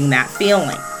acknowledging that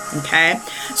feeling. Okay,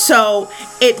 so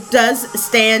it does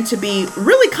stand to be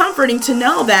really comforting to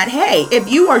know that, hey,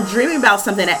 if you are dreaming about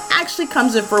something that actually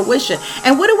comes to fruition,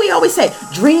 and what do we always say?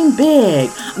 Dream big.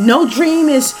 No dream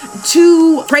is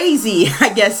too crazy, I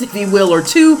guess, if you will, or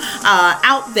too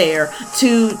out there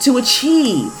to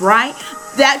achieve, right?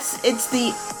 It's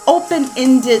the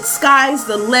open-ended, sky's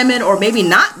the limit, or maybe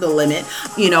not the limit,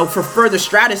 for further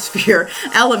stratosphere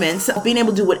elements of being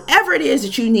able to do whatever it is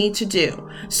that you need to do.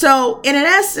 So in an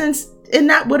essence, isn't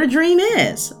that what a dream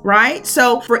is, right?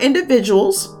 So for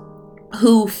individuals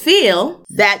who feel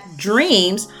that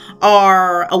dreams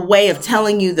are a way of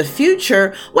telling you the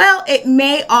future, well, it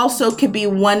may also could be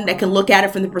one that can look at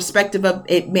it from the perspective of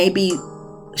it may be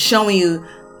showing you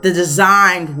the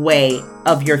designed way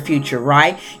of your future,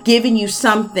 right? Giving you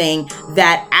something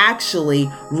that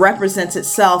actually represents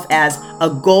itself as a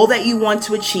goal that you want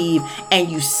to achieve, and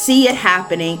you see it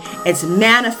happening, it's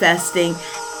manifesting,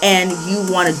 and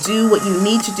you want to do what you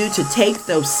need to do to take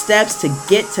those steps to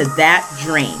get to that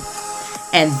dream.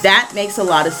 And that makes a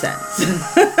lot of sense.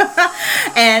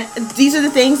 And these are the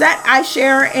things that I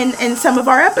share in some of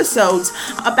our episodes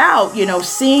about,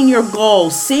 seeing your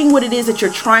goals, seeing what it is that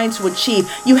you're trying to achieve.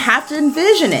 You have to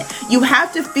envision it. You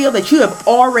have to feel that you have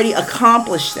already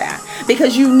accomplished that,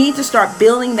 because you need to start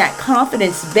building that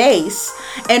confidence base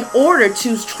in order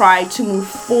to try to move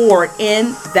forward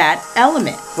in that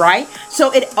element, right?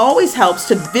 So it always helps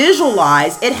to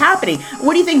visualize it happening.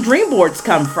 Where do you think dream boards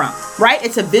come from, right?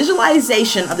 It's a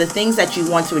visualization of the things that you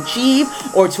want to achieve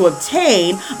or to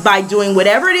obtain by doing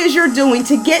whatever it is you're doing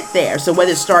to get there. So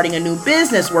whether it's starting a new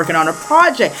business, working on a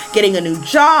project, getting a new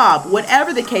job,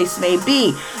 whatever the case may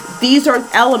be, these are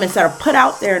elements that are put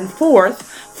out there and forth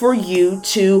for you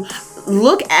to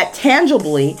look at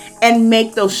tangibly and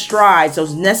make those strides,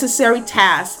 those necessary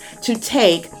tasks to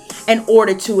take in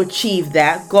order to achieve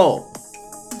that goal.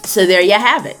 So there you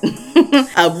have it.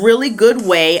 A really good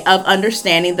way of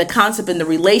understanding the concept and the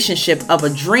relationship of a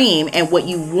dream and what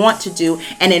you want to do,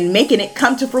 and then making it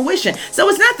come to fruition. So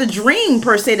it's not the dream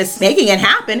per se that's making it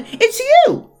happen. It's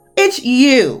you. It's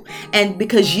you. And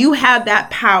because you have that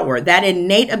power, that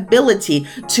innate ability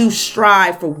to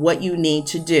strive for what you need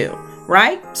to do,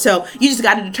 right? So you just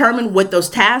got to determine what those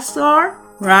tasks are,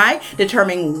 right?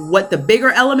 Determine what the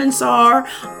bigger elements are,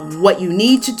 what you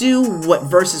need to do, what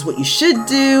versus what you should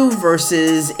do,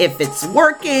 versus if it's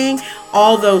working,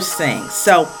 all those things.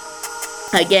 So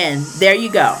again, there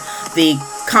you go. The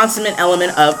consummate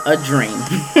element of a dream.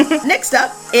 Next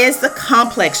up is the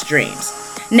complex dreams.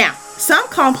 Now, some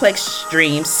complex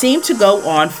dreams seem to go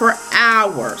on for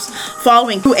hours,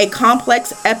 following through a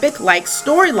complex epic-like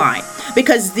storyline.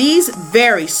 Because these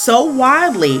vary so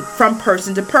widely from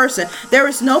person to person, there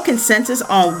is no consensus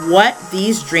on what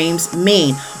these dreams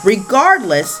mean.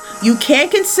 Regardless, you can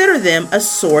consider them a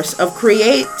source of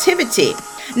creativity.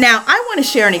 Now, I want to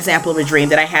share an example of a dream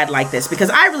that I had like this,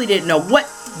 because I really didn't know what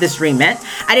this dream meant.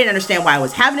 I didn't understand why I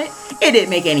was having it. It didn't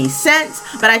make any sense,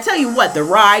 but I tell you what, the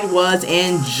ride was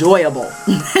enjoyable.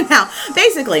 Now,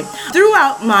 basically,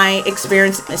 throughout my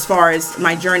experience as far as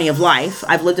my journey of life,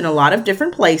 I've lived in a lot of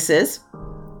different places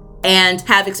and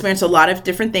have experienced a lot of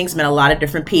different things, met a lot of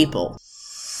different people.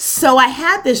 So I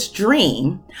had this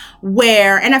dream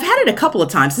where, and I've had it a couple of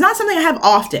times. It's not something I have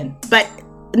often, but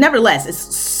nevertheless, it's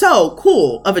so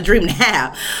cool of a dream to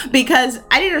have, because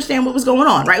I didn't understand what was going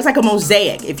on, right? It was like a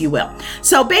mosaic, if you will.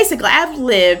 So basically, I've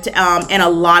lived in a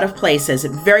lot of places.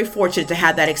 Very fortunate to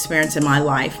have that experience in my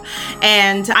life.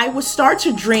 And I would start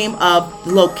to dream of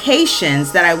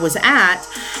locations that I was at,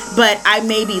 but I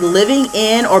may be living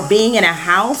in or being in a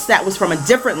house that was from a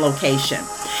different location.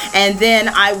 And then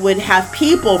I would have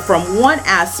people from one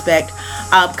aspect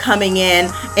coming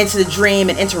into the dream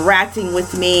and interacting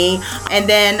with me. And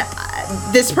then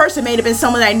this person may have been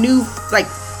someone I knew like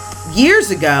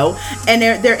years ago, and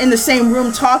they're in the same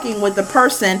room talking with the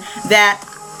person that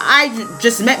I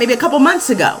just met maybe a couple months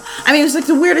ago. I mean, it was like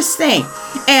the weirdest thing.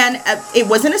 And it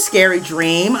wasn't a scary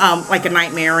dream, like a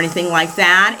nightmare or anything like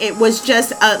that. It was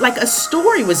just like a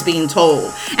story was being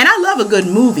told. And I love a good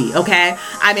movie, okay?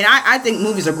 I mean, I think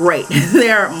movies are great.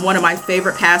 They're one of my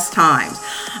favorite pastimes.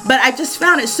 But I just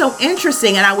found it so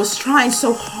interesting, and I was trying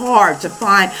so hard to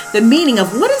find the meaning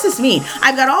of what does this mean?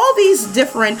 I've got all these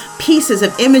different pieces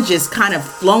of images kind of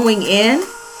flowing in,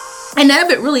 and none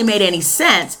of it really made any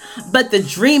sense, but the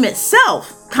dream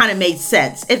itself kind of made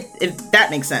sense, if that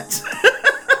makes sense.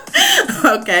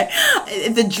 Okay.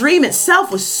 The dream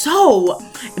itself was so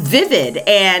vivid,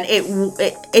 and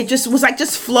it just was like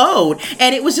just flowed,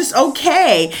 and it was just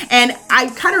okay. And I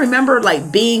kind of remember like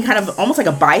being kind of almost like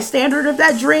a bystander of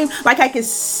that dream. Like I could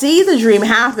see the dream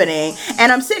happening,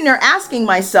 and I'm sitting there asking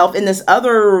myself in this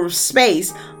other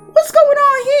space, what's going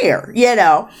on here?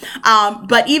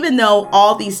 But even though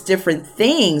all these different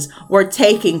things were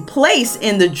taking place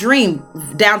in the dream,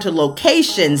 down to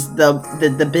locations,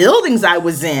 the buildings I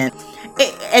was in,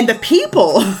 and the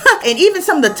people, and even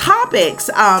some of the topics,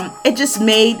 it just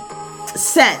made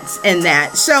sense in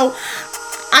that. So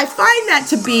I find that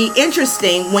to be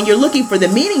interesting when you're looking for the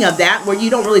meaning of that, where you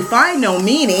don't really find no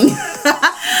meaning,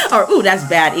 or, ooh, that's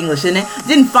bad English, isn't it?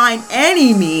 Didn't find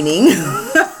any meaning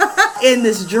in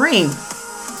this dream.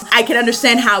 I can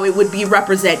understand how it would be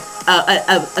represent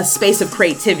a space of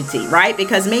creativity, right?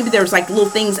 Because maybe there's like little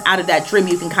things out of that dream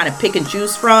you can kind of pick and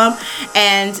choose from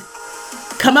and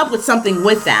come up with something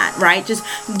with that, right? Just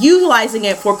utilizing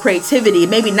it for creativity,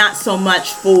 maybe not so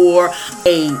much for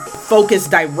a focused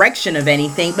direction of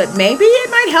anything, but maybe it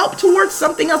might help towards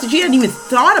something else that you hadn't even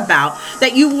thought about,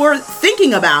 that you were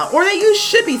thinking about, or that you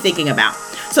should be thinking about.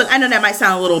 So I know that might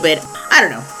sound a little bit, I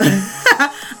don't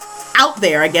know, out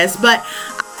there, I guess, but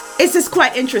it's just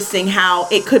quite interesting how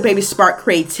it could maybe spark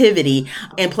creativity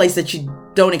in places that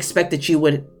you don't expect that you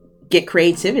would get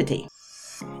creativity.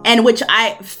 And which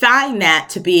I find that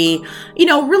to be,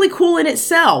 really cool in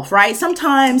itself, right?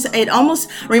 Sometimes it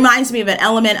almost reminds me of an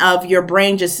element of your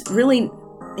brain just really,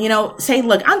 say,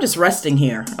 look, I'm just resting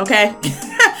here, okay?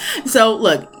 So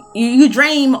look, you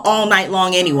dream all night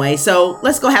long anyway, so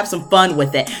let's go have some fun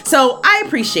with it. So I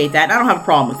appreciate that. I don't have a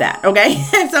problem with that, okay?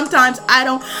 And sometimes I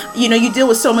don't, you deal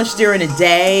with so much during the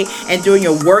day and during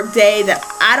your work day that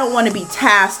I don't want to be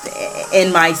tasked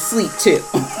in my sleep too.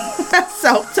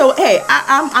 So hey,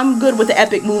 I'm good with the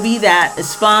epic movie that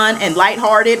is fun and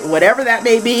lighthearted, whatever that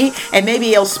may be, and maybe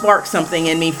it'll spark something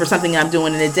in me for something I'm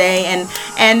doing in a day,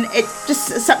 and it just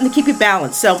something to keep you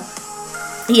balanced. So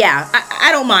yeah,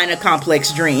 I don't mind a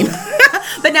complex dream,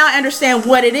 but now I understand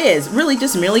what it is. Really,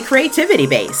 just merely creativity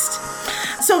based.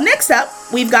 So next up,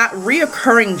 we've got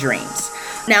reoccurring dreams.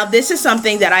 Now, this is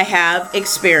something that I have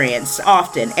experienced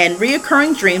often, and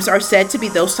reoccurring dreams are said to be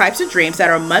those types of dreams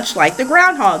that are much like the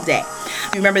Groundhog Day.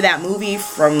 You remember that movie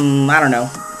from, I don't know,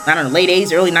 late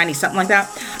 80s, early 90s, something like that?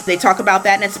 They talk about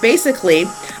that, and it's basically,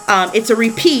 it's a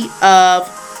repeat of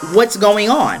what's going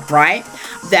on, right?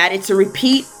 That it's a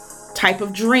repeat type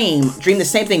of dream the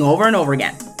same thing over and over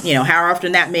again, how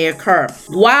often that may occur.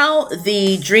 While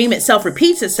the dream itself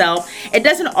repeats itself, it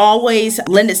doesn't always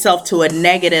lend itself to a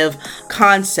negative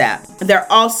concept. There are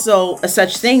also a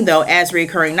such thing, though, as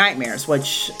recurring nightmares,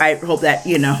 which I hope that,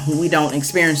 we don't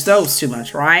experience those too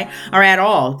much, right? Or at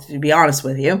all, to be honest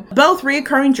with you. Both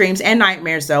recurring dreams and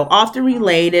nightmares, though, often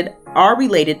are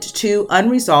related to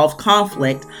unresolved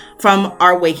conflict from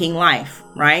our waking life,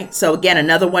 right? So again,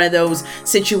 another one of those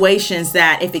situations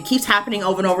that if it keeps happening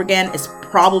over and over again, it's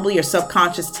probably your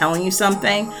subconscious telling you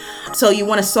something. So you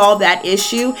want to solve that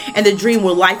issue and the dream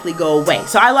will likely go away.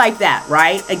 So I like that,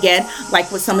 right? Again,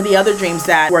 like with some of the other dreams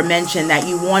that were mentioned, that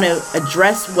you want to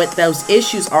address what those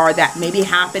issues are that may be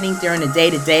happening during the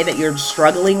day-to-day that you're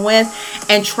struggling with,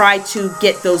 and try to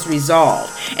get those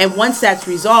resolved. And once that's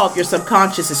resolved, your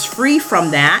subconscious is free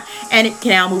from that and it can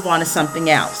now move on to something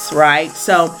else, right?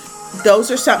 So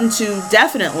those are something to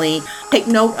definitely take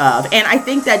note of. And I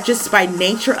think that just by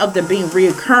nature of them being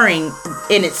reoccurring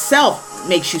in itself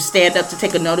makes you stand up to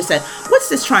take a notice at, what's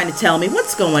this trying to tell me?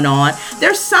 What's going on?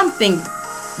 There's something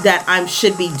that I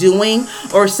should be doing,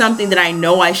 or something that I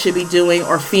know I should be doing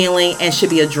or feeling and should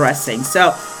be addressing.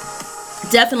 So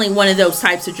definitely one of those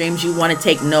types of dreams you want to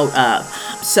take note of.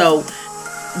 So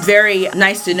very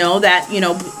nice to know that,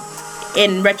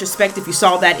 in retrospect, if you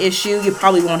solve that issue, you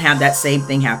probably won't have that same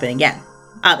thing happen again,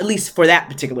 at least for that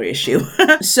particular issue.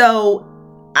 So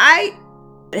I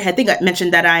think I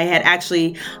mentioned that I had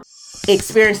actually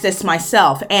experienced this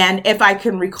myself. And if I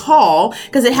can recall,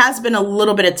 because it has been a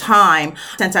little bit of time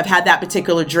since I've had that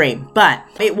particular dream, but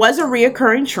it was a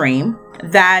reoccurring dream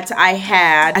that I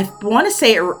had. I want to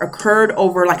say it occurred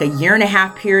over like a 1.5 year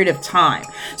period of time.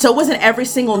 So it wasn't every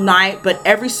single night, but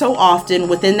every so often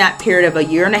within that period of a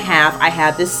 1.5 years, I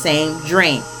had this same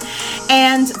dream.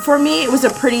 And for me, it was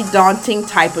a pretty daunting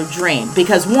type of dream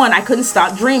because, one, I couldn't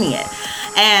stop dreaming it.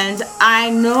 And I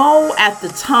know at the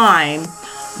time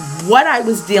what I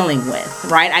was dealing with,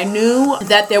 right? I knew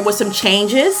that there was some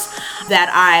changes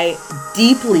that I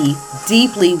deeply,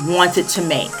 deeply wanted to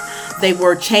make. They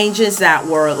were changes that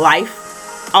were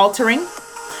life altering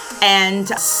and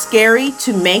scary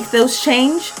to make those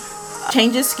changes,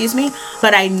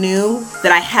 but I knew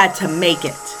that I had to make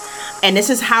it. And this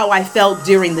is how I felt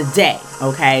during the day,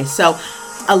 okay? So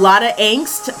a lot of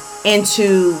angst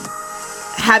into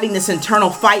having this internal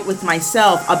fight with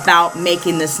myself about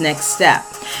making this next step.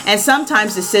 And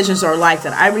sometimes decisions are like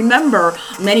that. I remember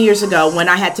many years ago when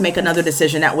I had to make another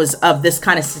decision that was of this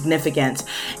kind of significance.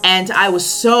 And I was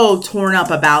so torn up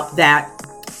about that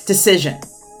decision.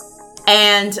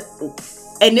 And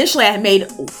initially I had made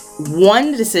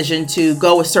one decision to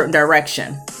go a certain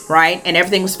direction, right? And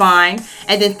everything was fine.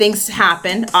 And then things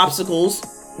happened, obstacles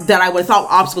that I would have thought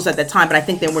obstacles at that time, but I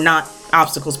think they were not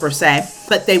obstacles per se,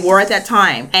 but they were at that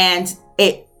time. And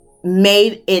it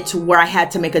made it to where I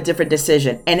had to make a different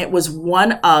decision. And it was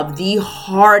one of the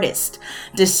hardest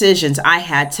decisions I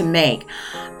had to make.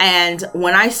 And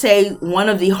when I say one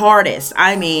of the hardest,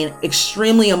 I mean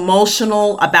extremely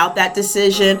emotional about that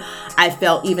decision. I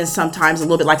felt even sometimes a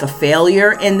little bit like a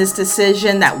failure in this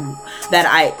decision, that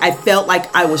I felt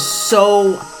like I was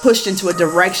so pushed into a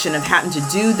direction of having to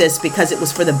do this because it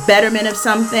was for the betterment of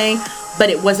something, but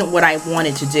it wasn't what I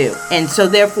wanted to do. And so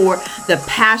therefore the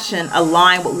passion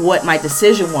aligned with what my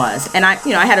decision was. And I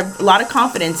had a lot of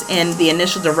confidence in the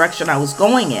initial direction I was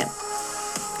going in.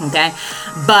 Okay.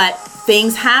 But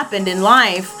things happened in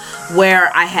life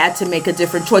where I had to make a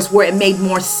different choice, where it made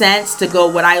more sense to go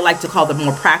what I like to call the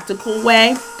more practical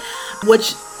way,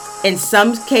 which in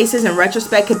some cases, in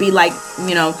retrospect, could be like,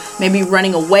 maybe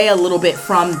running away a little bit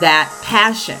from that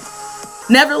passion.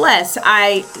 Nevertheless,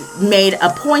 I made a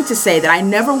point to say that I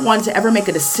never wanted to ever make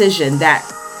a decision that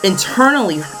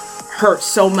internally hurt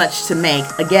so much to make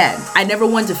again. I never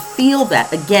wanted to feel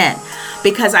that again,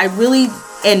 because I really,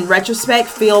 in retrospect,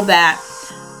 feel that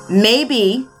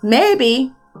maybe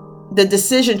the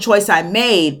decision choice I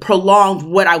made prolonged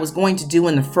what I was going to do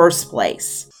in the first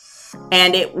place.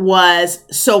 And it was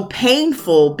so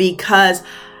painful because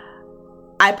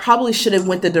I probably should have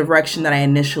went the direction that I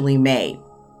initially made.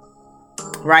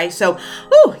 Right? So,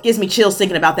 it gives me chills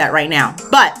thinking about that right now.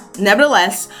 But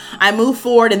nevertheless, I moved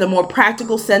forward in the more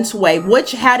practical sense way,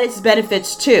 which had its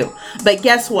benefits too. But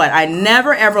guess what? I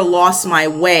never ever lost my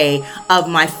way of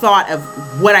my thought of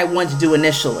what I wanted to do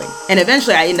initially. And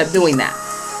eventually I ended up doing that.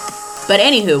 But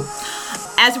anywho,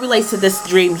 as it relates to this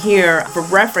dream here, for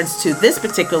reference to this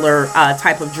particular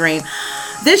type of dream,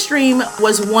 this dream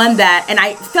was one that, and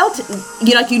I felt,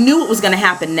 like you knew what was going to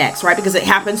happen next, right? Because it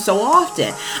happens so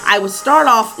often. I would start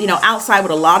off, outside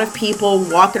with a lot of people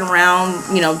walking around,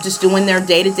 just doing their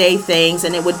day-to-day things.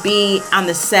 And it would be on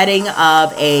the setting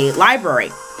of a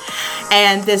library.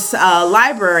 And this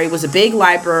library was a big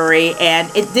library, and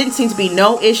it didn't seem to be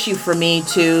no issue for me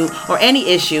or any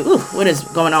issue. Ooh, what is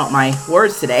going on with my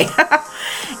words today?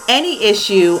 Any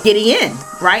issue getting in,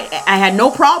 right? I had no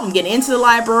problem getting into the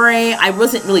library. I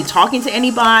wasn't really talking to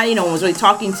anybody. No one was really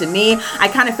talking to me. I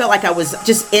kind of felt like I was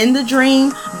just in the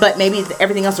dream, but maybe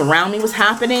everything else around me was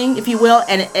happening, if you will.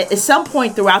 And at some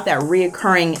point throughout that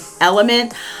reoccurring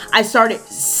element, I started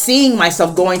seeing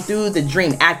myself going through the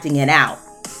dream, acting it out.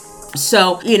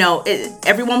 So,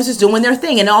 everyone was just doing their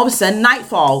thing, and all of a sudden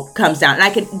nightfall comes down, and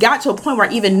I got to a point where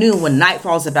I even knew when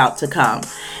nightfall is about to come,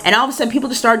 and all of a sudden people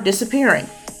just started disappearing,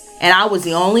 and I was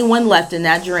the only one left in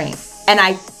that dream, and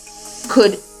I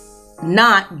could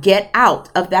not get out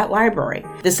of that library.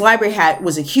 This library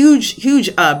was a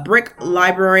huge brick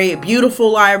library,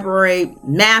 beautiful library,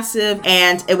 massive,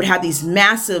 and it would have these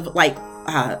massive,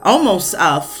 almost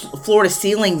floor to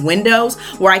ceiling windows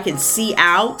where I could see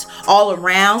out all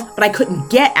around, but I couldn't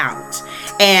get out.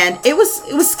 And it was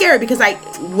scary because it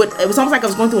was almost like I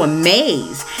was going through a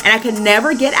maze, and I could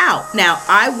never get out. Now,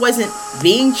 I wasn't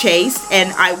being chased,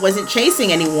 and I wasn't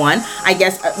chasing anyone. I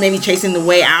guess maybe chasing the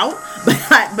way out,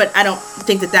 but I don't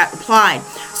think that applied.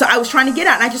 So I was trying to get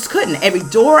out, and I just couldn't. Every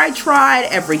door I tried,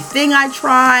 everything I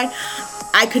tried,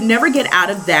 I could never get out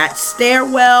of that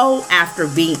stairwell after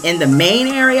being in the main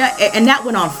area. And that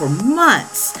went on for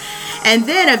months. And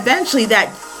then eventually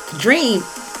that dream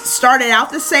started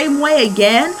out the same way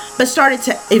again, but started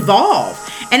to evolve.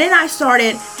 And then I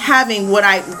started having what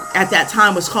I, at that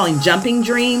time, was calling jumping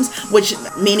dreams, which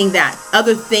meaning that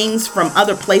other things from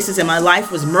other places in my life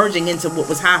was merging into what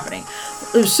was happening.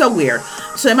 It was so weird.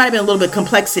 So there might have been a little bit of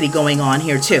complexity going on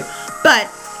here too. But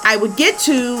I would get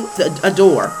to a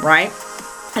door, right?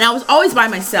 And I was always by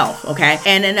myself, okay?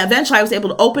 And then eventually I was able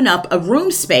to open up a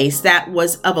room space that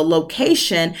was of a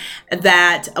location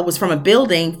that was from a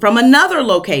building from another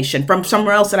location, from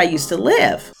somewhere else that I used to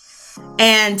live.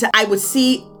 And I would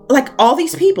see all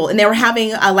these people, and they were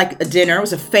having a dinner. It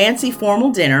was a fancy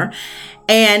formal dinner,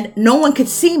 and no one could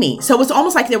see me. So it was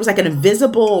almost like there was an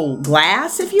invisible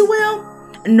glass, if you will.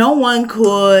 No one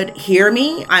could hear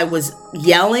me. I was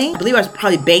yelling. I believe I was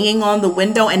probably banging on the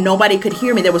window, and nobody could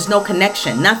hear me. There was no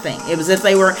connection, nothing. It was as if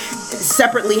they were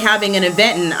separately having an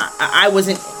event, and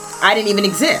I didn't even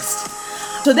exist.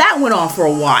 So that went on for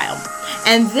a while.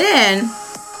 And then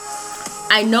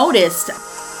I noticed,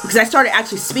 because I started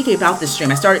actually speaking about this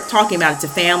dream. I started talking about it to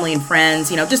family and friends,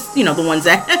 just, the ones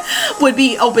that would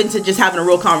be open to just having a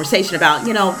real conversation about,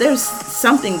 there's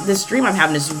something, this dream I'm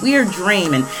having, this weird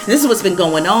dream, and this is what's been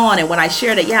going on. And when I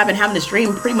shared it, I've been having this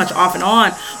dream pretty much off and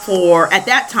on for, at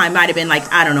that time, might have been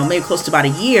like, I don't know, maybe close to about a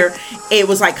year. It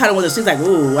was like kind of one of those things like,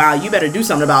 ooh, wow, you better do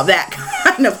something about that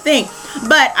kind of thing.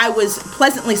 But I was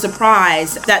pleasantly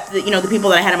surprised that, the people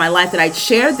that I had in my life that I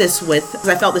shared this with, because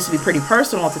I felt this to be pretty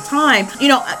personal at the time,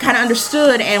 kind of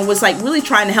understood and was like really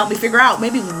trying to help me figure out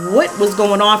maybe what was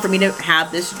going on for me to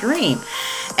have this dream.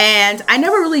 And I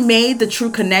never really made the true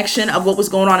connection of what was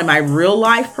going on in my real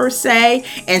life per se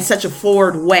in such a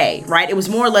forward way, right? It was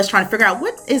more or less trying to figure out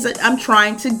what is it I'm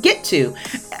trying to get to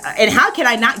and how can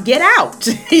I not get out,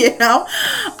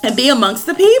 and be amongst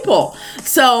the people.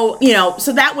 So,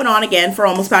 so that went on again for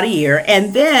almost about a year.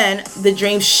 And then the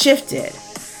dream shifted,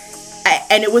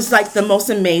 and it was like the most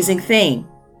amazing thing.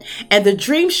 And the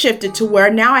dream shifted to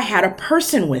where now I had a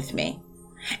person with me.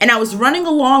 And I was running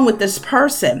along with this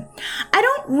person. I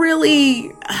don't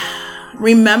really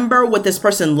remember what this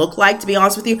person looked like, to be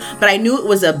honest with you, but I knew it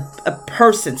was a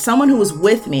person, someone who was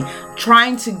with me,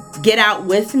 trying to get out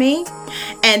with me.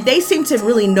 And they seemed to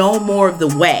really know more of the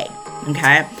way.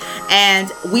 Okay.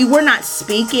 And we were not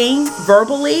speaking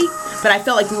verbally, but I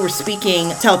felt like we were speaking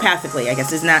telepathically, I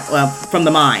guess, isn't that, from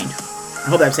the mind. I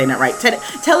hope I'm saying that right.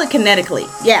 Telekinetically.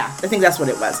 Yeah, I think that's what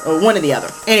it was, or one or the other.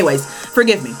 Anyways,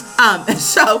 forgive me.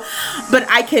 But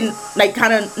I can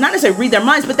kind of not necessarily read their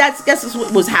minds, but that's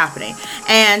what was happening.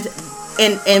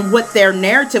 And what their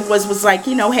narrative was like,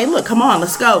 hey, look, come on,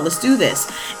 let's go, let's do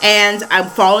this. And I'm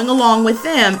following along with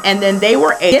them. And then they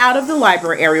were out of the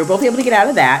library area. We're both able to get out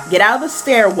of that, get out of the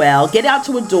stairwell, get out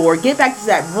to a door, get back to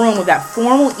that room with that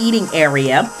formal eating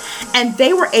area. And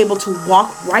they were able to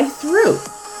walk right through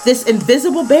this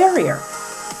invisible barrier.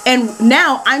 And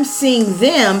now I'm seeing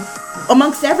them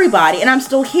amongst everybody, and I'm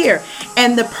still here.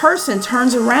 And the person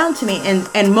turns around to me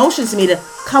and motions me to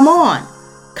come on.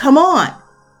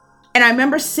 And I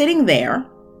remember sitting there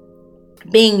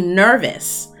being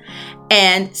nervous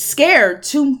and scared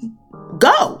to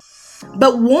go,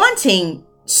 but wanting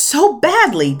so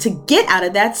badly to get out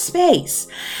of that space.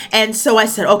 And so I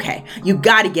said, okay, you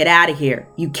got to get out of here.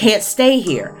 You can't stay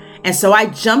here. And so I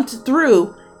jumped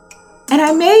through and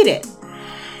I made it.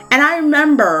 And I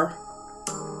remember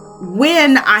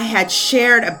when I had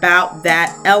shared about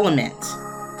that element,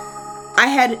 I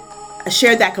had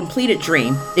shared that completed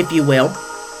dream, if you will,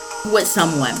 with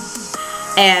someone.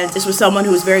 And this was someone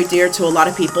who was very dear to a lot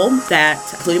of people that,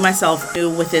 including myself, knew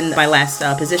within my last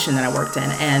position that I worked in.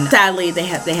 And sadly, they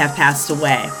have passed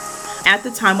away. At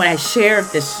the time when I shared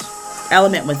this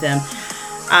element with him,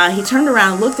 he turned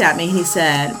around, looked at me, and he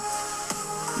said,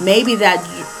 maybe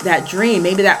that dream,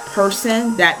 maybe that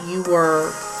person that you were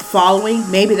following,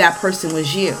 maybe that person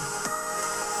was you.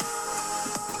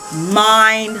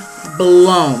 Mind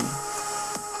blown.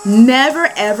 Never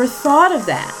ever thought of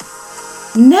that.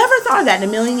 Never thought of that in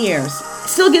a million years.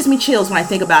 Still gives me chills when I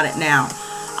think about it now.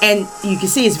 And you can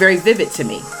see it's very vivid to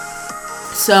me.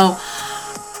 So,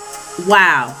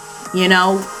 wow,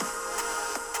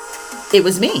 it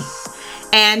was me.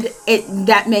 And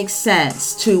that makes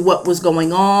sense to what was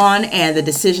going on and the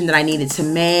decision that I needed to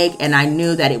make. And I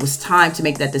knew that it was time to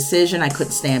make that decision. I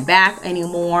couldn't stand back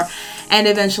anymore. And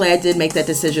eventually I did make that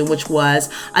decision, which was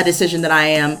a decision that I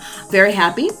am very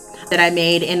happy that I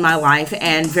made in my life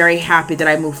and very happy that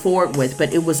I moved forward with.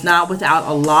 But it was not without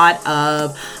a lot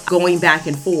of going back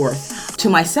and forth to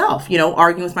myself,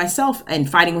 arguing with myself and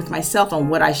fighting with myself on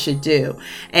what I should do.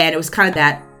 And it was kind of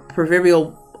that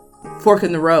proverbial fork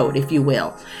in the road, if you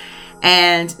will.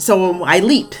 And so I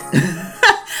leaped.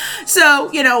 So,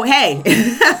 hey,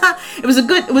 it was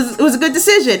a good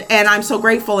decision. And I'm so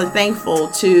grateful and thankful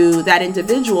to that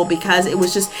individual because it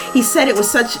was just, he said it was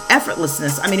such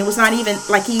effortlessness. I mean, it was not even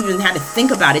like he even had to think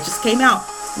about it. It just came out.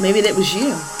 Maybe that was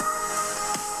you.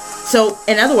 So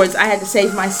in other words, I had to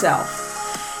save myself.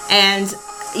 And,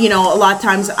 a lot of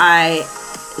times I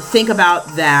think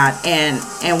about that.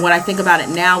 And when I think about it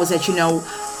now is that,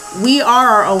 we are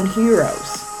our own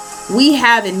heroes. We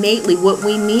have innately what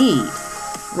we need,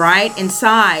 right,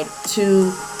 inside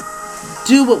to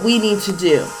do what we need to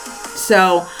do.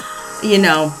 So,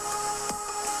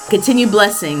 continue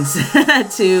blessings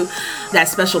to that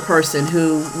special person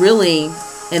who really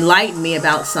enlightened me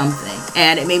about something.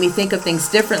 And it made me think of things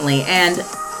differently. And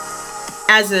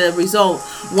as a result,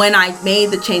 when I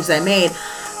made the change that I made,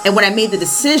 and when I made the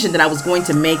decision that I was going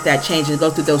to make that change and go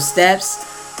through those steps,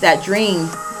 that dream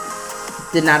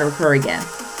did not occur again.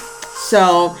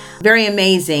 So very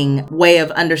amazing way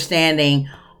of understanding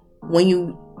when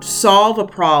you solve a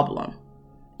problem.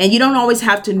 And you don't always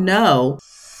have to know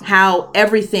how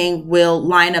everything will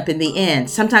line up in the end.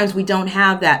 Sometimes we don't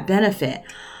have that benefit.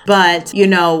 But,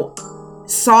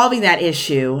 solving that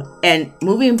issue and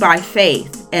moving by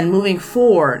faith and moving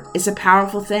forward is a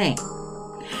powerful thing.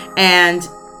 And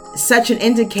such an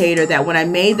indicator that when I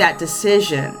made that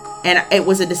decision, and it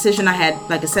was a decision I had,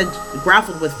 like I said,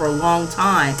 grappled with for a long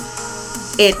time,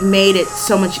 it made it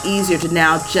so much easier to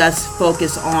now just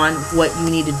focus on what you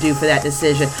need to do for that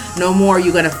decision. No more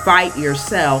you're going to fight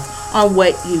yourself on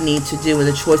what you need to do with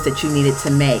the choice that you needed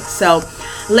to make. So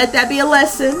let that be a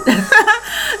lesson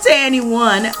to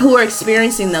anyone who are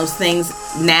experiencing those things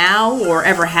now or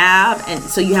ever have. And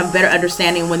so you have a better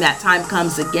understanding when that time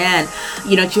comes again.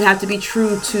 You have to be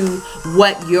true to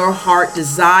what your heart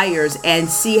desires and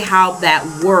see how that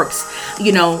works,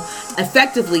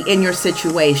 effectively in your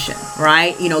situation,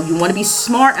 right? You want to be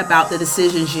smart about the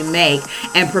decisions you make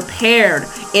and prepared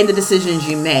in the decisions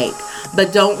you make.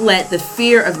 But don't let the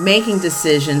fear of making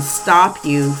decisions stop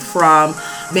you from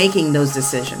making those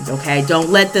decisions, okay? Don't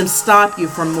let them stop you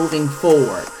from moving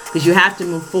forward, because you have to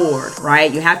move forward, right?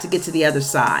 You have to get to the other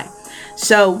side.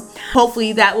 So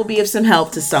hopefully that will be of some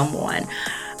help to someone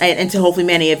and to hopefully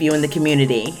many of you in the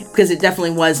community, because it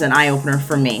definitely was an eye-opener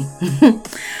for me.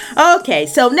 Okay,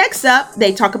 so next up,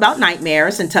 they talk about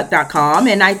nightmares in Tuck.com,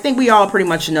 and I think we all pretty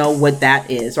much know what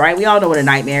that is, right? We all know what a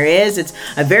nightmare is. It's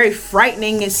a very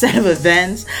frightening set of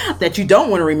events that you don't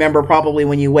want to remember probably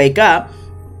when you wake up.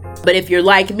 But if you're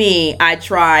like me, I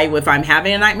try, if I'm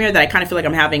having a nightmare, that I kind of feel like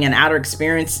I'm having an outer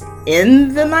experience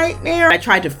in the nightmare, I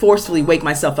try to forcefully wake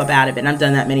myself up out of it. And I've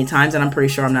done that many times, and I'm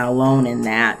pretty sure I'm not alone in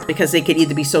that, because it could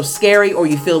either be so scary, or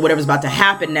you feel whatever's about to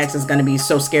happen next is going to be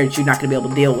so scary that you're not going to be able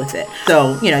to deal with it.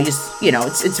 So,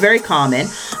 it's very common.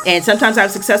 And sometimes I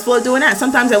was successful at doing that.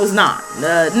 Sometimes I was not.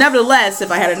 Nevertheless, if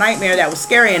I had a nightmare that was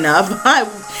scary enough,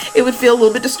 it would feel a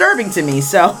little bit disturbing to me.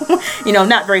 So,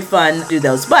 not very fun to do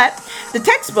those. But the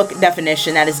textbook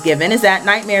definition that is given is that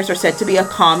nightmares are said to be a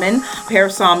common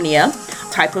parasomnia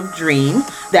type of dream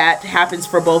that happens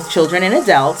for both children and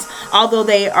adults, although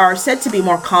they are said to be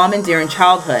more common during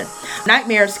childhood.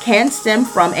 Nightmares can stem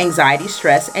from anxiety,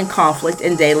 stress, and conflict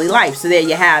in daily life. So there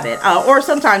you have it. Or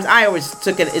sometimes I always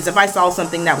took it as if I saw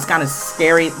something that was kind of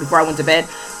scary before I went to bed,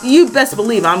 you best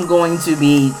believe I'm going to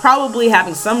be probably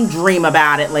having some dream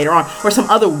about it later on, or some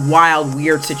other wild,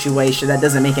 weird situation that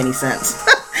doesn't make any sense.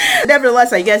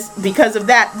 Nevertheless, I guess because of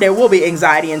that, there will be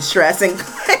anxiety and stress and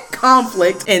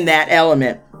conflict in that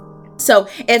element. So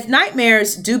if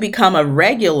nightmares do become a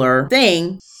regular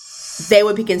thing, they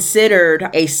would be considered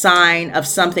a sign of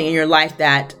something in your life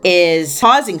that is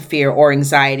causing fear or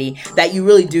anxiety that you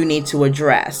really do need to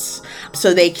address.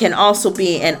 So they can also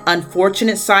be an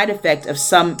unfortunate side effect of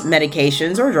some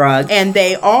medications or drugs, and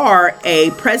they are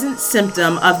a present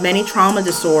symptom of many trauma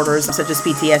disorders such as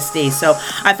PTSD. So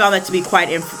I found that to be quite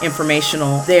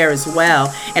informational there as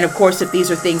well. And of course, if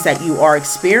these are things that you are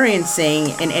experiencing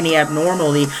in any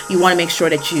abnormality, you want to make sure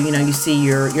that you see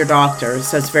your doctor.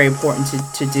 So it's very important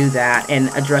to do that and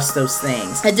address those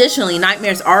things. Additionally,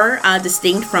 nightmares are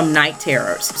distinct from night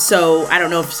terrors. So I don't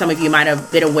know if some of you might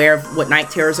have been aware of what night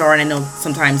terrors are, and I know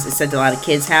sometimes it's said that a lot of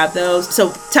kids have those.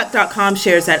 So Tuck.com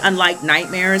shares that unlike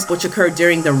nightmares, which occur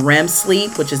during the REM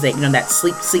sleep, which is that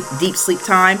deep sleep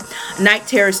time, night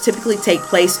terrors typically take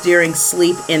place during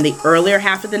sleep in the earlier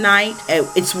half of the night.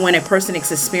 It's when a person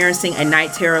is experiencing a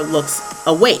night terror looks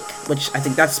awake, which I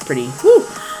think that's pretty whew.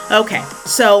 Okay,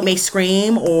 so may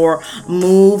scream or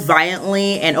move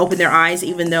violently and open their eyes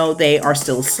even though they are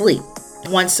still asleep.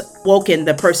 Once woken,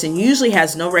 the person usually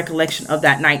has no recollection of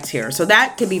that night terror. So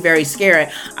that can be very scary.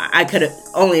 I could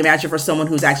only imagine for someone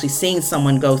who's actually seeing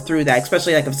someone go through that,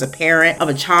 especially like if it's a parent of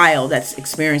a child that's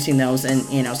experiencing those. And,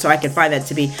 so I can find that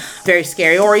to be very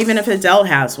scary, or even if an adult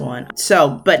has one.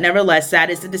 So, but nevertheless,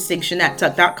 that is the distinction that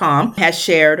Tuck.com has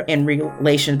shared in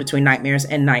relation between nightmares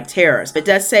and night terrors. It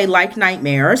does say, like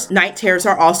nightmares, night terrors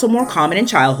are also more common in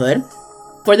childhood.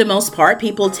 For the most part,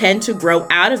 people tend to grow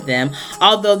out of them,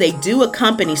 although they do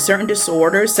accompany certain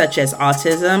disorders such as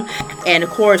autism. And of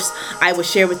course, I would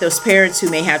share with those parents who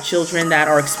may have children that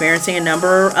are experiencing a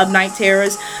number of night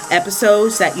terrors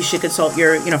episodes that you should consult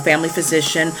your family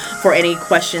physician for any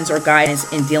questions or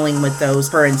guidance in dealing with those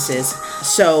occurrences.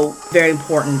 So very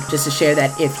important just to share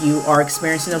that if you are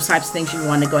experiencing those types of things, you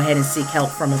want to go ahead and seek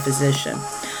help from a physician.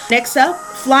 Next up,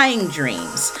 flying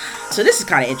dreams. So this is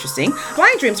kind of interesting.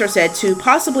 Flying dreams are said to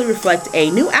possibly reflect a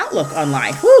new outlook on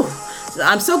life. Whew.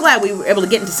 I'm so glad we were able to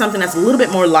get into something that's a little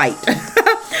bit more light.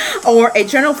 or a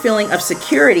general feeling of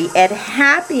security and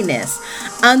happiness.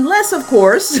 Unless, of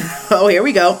course, oh, here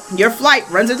we go, your flight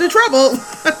runs into trouble.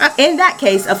 In that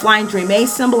case, a flying dream may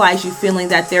symbolize you feeling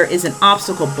that there is an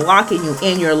obstacle blocking you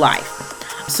in your life.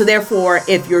 So therefore,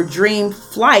 if your dream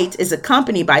flight is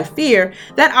accompanied by fear,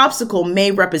 that obstacle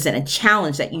may represent a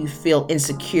challenge that you feel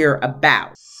insecure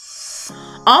about.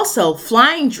 Also,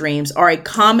 flying dreams are a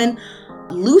common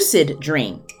lucid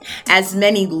dream, as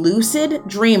many lucid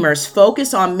dreamers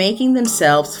focus on making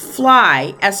themselves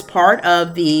fly as part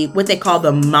of what they call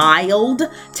the mild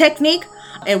technique,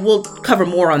 and we'll cover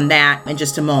more on that in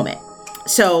just a moment.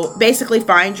 So basically,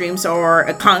 flying dreams are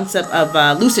a concept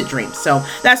of lucid dreams. So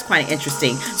that's quite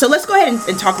interesting. So let's go ahead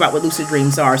and talk about what lucid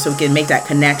dreams are so we can make that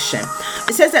connection.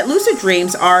 It says that lucid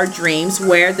dreams are dreams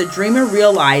where the dreamer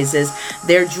realizes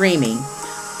they're dreaming,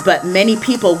 but many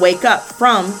people wake up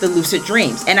from the lucid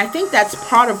dreams. And I think that's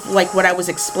part of like what I was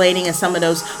explaining in some of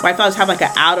those where I thought I was having like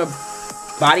an out of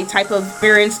body type of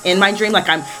experience in my dream. Like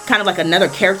I'm kind of like another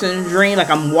character in the dream.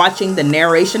 Like I'm watching the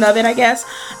narration of it, I guess.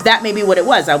 That may be what it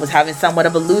was. I was having somewhat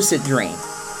of a lucid dream.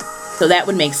 So that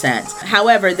would make sense.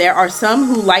 However, there are some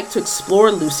who like to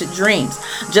explore lucid dreams.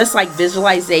 Just like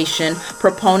visualization,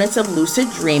 proponents of lucid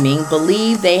dreaming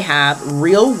believe they have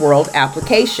real-world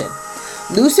application.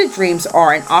 Lucid dreams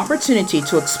are an opportunity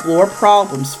to explore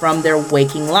problems from their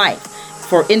waking life,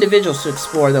 for individuals to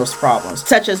explore those problems,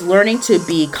 such as learning to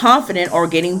be confident or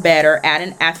getting better at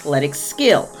an athletic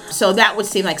skill. So that would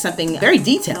seem like something very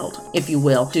detailed, if you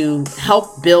will, to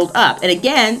help build up. And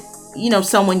again,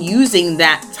 someone using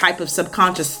that type of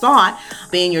subconscious thought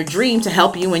being your dream to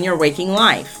help you in your waking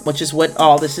life, which is what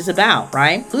all this is about,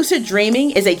 right? Lucid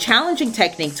dreaming is a challenging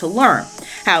technique to learn.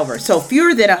 However, so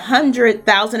fewer than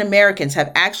 100,000 Americans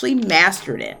have actually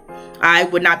mastered it. I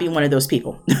would not be one of those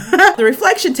people. The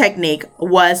reflection technique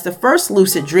was the first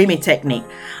lucid dreaming technique.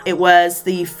 It was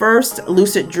the first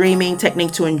lucid dreaming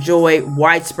technique to enjoy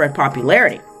widespread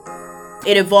popularity.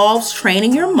 It involves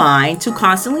training your mind to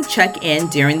constantly check in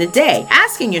during the day,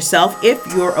 asking yourself if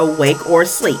you're awake or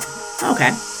asleep.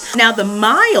 Okay. Now, the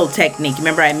mild technique,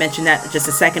 remember I mentioned that just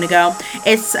a second ago?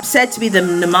 It's said to be the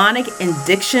mnemonic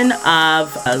indiction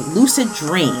of lucid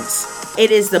dreams. It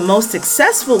is the most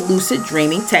successful lucid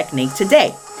dreaming technique to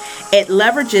date. It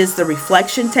leverages the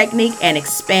reflection technique and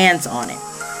expands on it.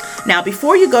 Now,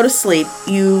 before you go to sleep,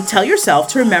 you tell yourself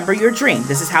to remember your dream.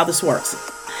 This is how this works.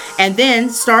 And then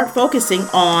start focusing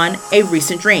on a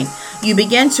recent dream. You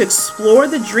begin to explore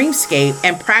the dreamscape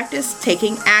and practice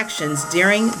taking actions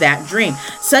during that dream,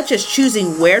 such as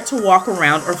choosing where to walk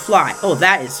around or fly. Oh,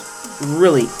 that is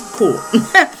really cool.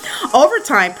 Over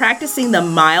time, practicing the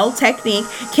mild technique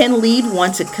can lead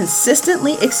one to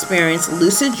consistently experience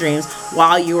lucid dreams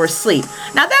while you're asleep.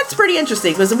 Now, that's pretty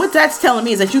interesting because what that's telling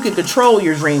me is that you can control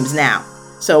your dreams now.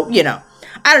 So,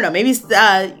 I don't know, maybe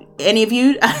any of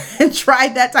you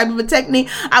tried that type of a technique.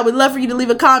 I would love for you to leave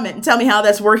a comment and tell me how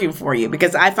that's working for you,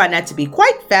 because I find that to be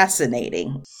quite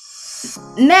fascinating.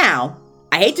 Now,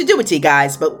 I hate to do it to you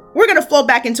guys, but we're going to flow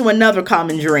back into another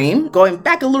common dream, going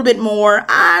back a little bit more.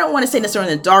 I don't want to say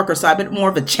necessarily on the darker side, but more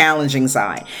of a challenging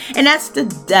side. And that's the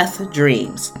death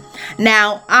dreams.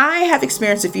 Now, I have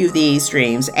experienced a few of these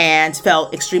dreams and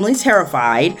felt extremely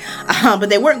terrified, but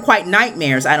they weren't quite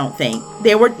nightmares, I don't think.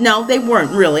 They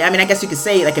weren't really. I mean, I guess you could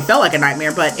say like it felt like a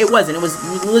nightmare, but it wasn't. It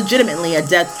was legitimately a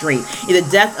death dream, either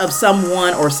death of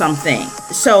someone or something.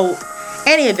 So,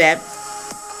 any event,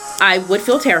 I would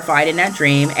feel terrified in that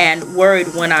dream and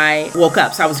worried when I woke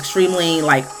up. So I was extremely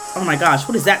like, oh my gosh,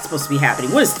 what is that supposed to be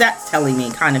happening? What is that telling me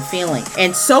kind of feeling?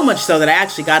 And so much so that I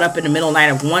actually got up in the middle of the night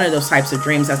of one of those types of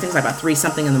dreams. I think it was like about 3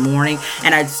 something in the morning.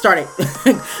 And I started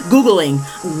Googling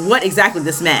what exactly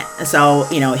this meant. So,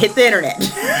 hit the internet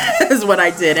is what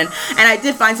I did. And I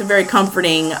did find some very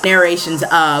comforting narrations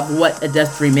of what a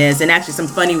death dream is, and actually some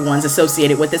funny ones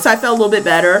associated with it. So I felt a little bit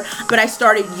better, but I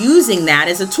started using that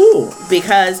as a tool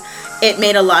because it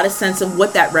made a lot of sense of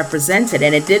what that represented,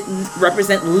 and it didn't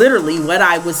represent literally what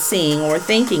I was seeing or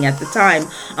thinking at the time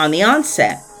on the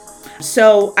onset.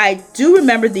 So I do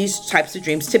remember these types of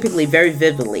dreams typically very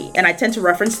vividly, and I tend to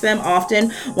reference them often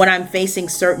when I'm facing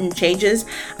certain changes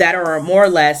that are more or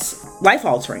less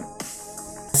life-altering.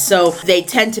 So they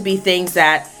tend to be things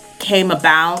that came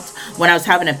about when I was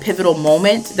having a pivotal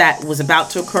moment that was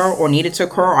about to occur or needed to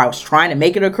occur, or I was trying to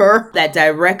make it occur, that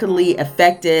directly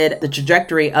affected the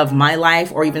trajectory of my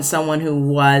life, or even someone who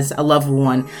was a loved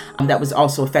one that was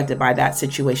also affected by that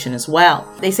situation as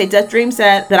well. They say death dreams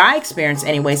that I experienced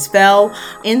anyways fell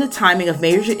in the timing of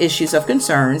major issues of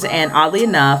concerns, and oddly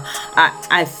enough,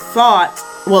 I thought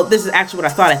well, this is actually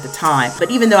what I thought at the time.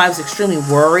 But even though I was extremely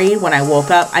worried when I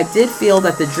woke up, I did feel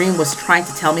that the dream was trying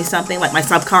to tell me something, like my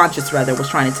subconscious rather was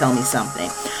trying to tell me something,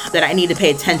 that I need to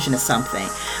pay attention to something.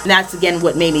 And that's again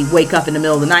what made me wake up in the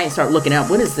middle of the night and start looking up,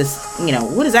 what is this,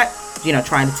 what is that,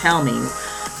 trying to tell me?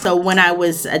 So when I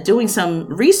was doing some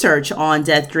research on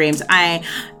death dreams, I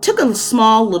took a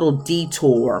small little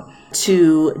detour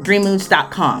to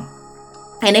dreammoods.com.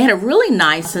 And they had a really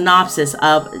nice synopsis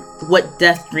of what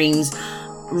death dreams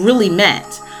really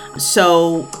meant.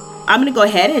 So I'm going to go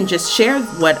ahead and just share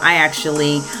what I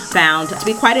actually found to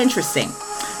be quite interesting.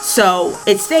 So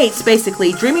it states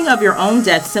basically, dreaming of your own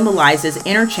death symbolizes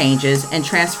inner changes and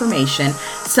transformation,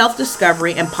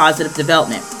 self-discovery, and positive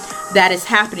development that is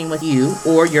happening with you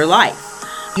or your life.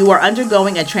 You are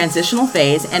undergoing a transitional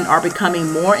phase and are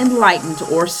becoming more enlightened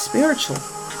or spiritual.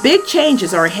 Big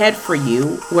changes are ahead for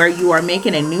you where you are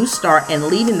making a new start and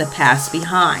leaving the past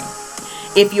behind.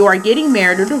 If you are getting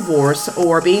married or divorced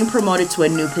or being promoted to a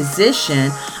new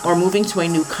position or moving to a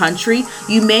new country,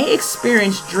 you may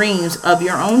experience dreams of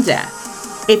your own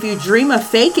death. If you dream of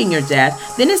faking your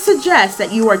death, then it suggests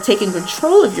that you are taking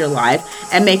control of your life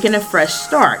and making a fresh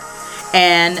start.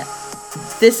 And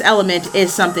this element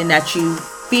is something that you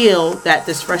feel that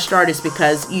this fresh start is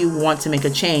because you want to make a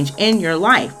change in your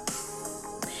life.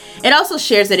 It also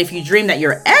shares that if you dream that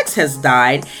your ex has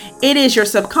died, it is your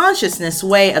subconsciousness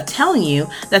way of telling you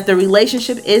that the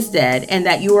relationship is dead and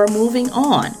that you are moving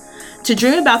on. To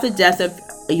dream about the death of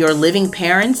your living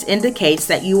parents indicates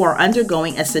that you are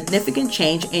undergoing a significant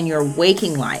change in your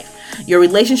waking life. Your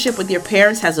relationship with your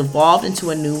parents has evolved into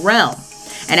a new realm.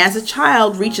 And as a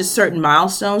child reaches certain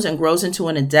milestones and grows into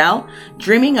an adult,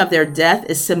 dreaming of their death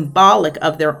is symbolic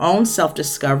of their own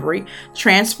self-discovery,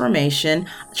 transformation,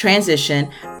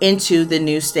 transition into the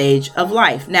new stage of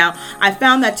life. Now, I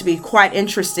found that to be quite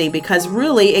interesting because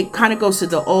really it kind of goes to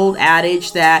the old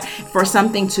adage that for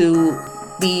something to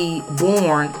be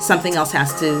born, something else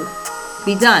has to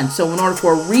be done. So in order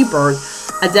for a rebirth,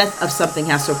 a death of something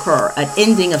has to occur, an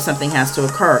ending of something has to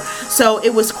occur. So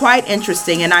it was quite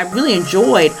interesting, and I really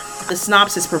enjoyed the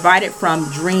synopsis provided from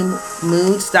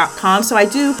dreammoods.com. So I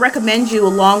do recommend you,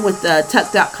 along with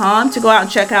tuck.com, to go out and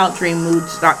check out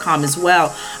dreammoods.com as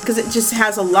well, because it just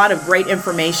has a lot of great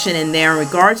information in there in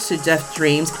regards to death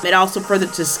dreams. It also further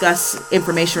discusses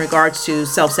information in regards to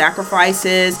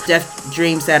self-sacrifices, death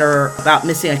dreams that are about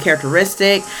missing a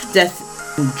characteristic, death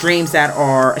dreams that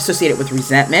are associated with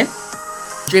resentment,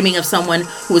 dreaming of someone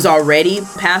who is already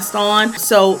passed on.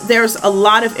 So there's a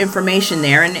lot of information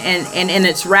there, and in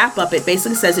its wrap up, it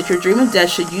basically says that your dream of death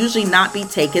should usually not be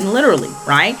taken literally,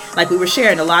 right? Like we were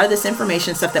sharing, a lot of this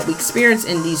information, stuff that we experience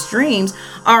in these dreams,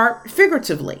 are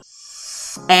figuratively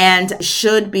and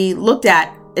should be looked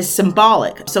at is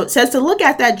symbolic. So it says to look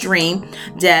at that dream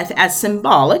death as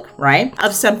symbolic, right,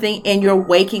 of something in your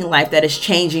waking life that is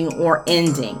changing or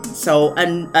ending. So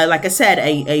like I said,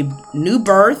 a new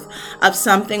birth of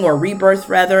something, or rebirth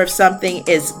rather, of something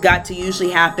is got to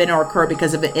usually happen or occur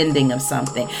because of an ending of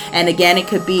something. And again, it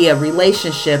could be a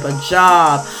relationship, a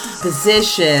job,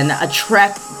 position, a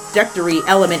trajectory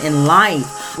element in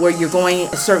life where you're going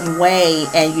a certain way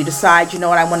and you decide,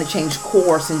 I want to change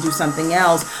course and do something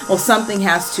else. Well, something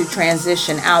has to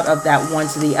transition out of that one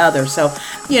to the other. So,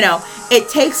 it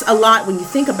takes a lot when you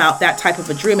think about that type of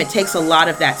a dream. It takes a lot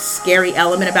of that scary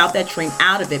element about that dream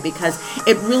out of it, because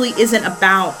it really isn't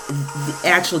about the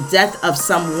actual death of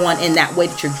someone in that way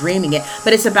that you're dreaming it,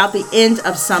 but it's about the end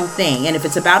of something. And if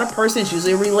it's about a person, it's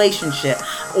usually a relationship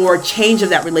or a change of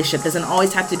that relationship. It doesn't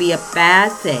always have to be a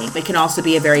bad thing. It can also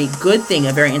be a very good thing,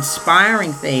 a very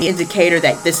inspiring thing, indicator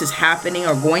that this is happening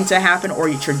or going to happen, or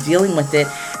that you're dealing with it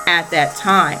at that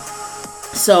time.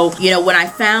 So, when I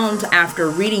found after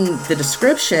reading the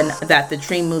description that the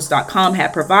dreammoods.com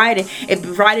had provided, it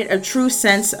provided a true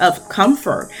sense of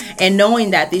comfort and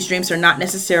knowing that these dreams are not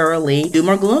necessarily doom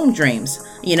or gloom dreams,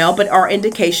 but are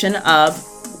indication of,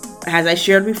 as I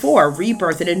shared before,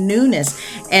 rebirth and a newness,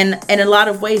 and in a lot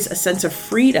of ways, a sense of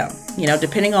freedom,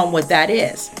 depending on what that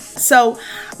is. So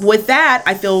with that,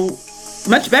 I feel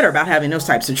much better about having those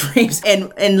types of dreams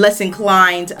and less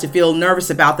inclined to feel nervous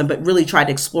about them, but really try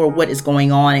to explore what is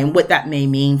going on and what that may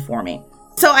mean for me.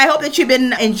 So I hope that you've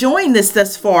been enjoying this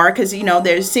thus far, because,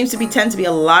 there tends to be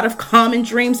a lot of common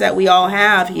dreams that we all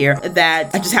have here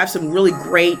that just have some really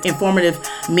great informative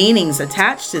meanings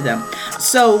attached to them.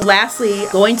 So lastly,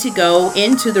 going to go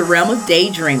into the realm of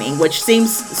daydreaming, which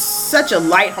seems such a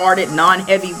lighthearted,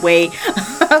 non-heavy way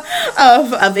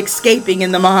of escaping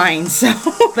in the mind. So,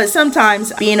 but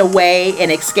sometimes being away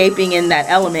and escaping in that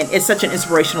element is such an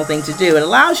inspirational thing to do. It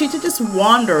allows you to just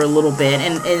wander a little bit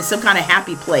in some kind of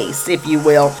happy place, if you will.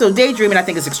 will. So daydreaming, I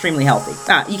think, is extremely healthy.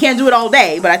 You can't do it all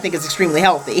day, but I think it's extremely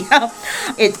healthy.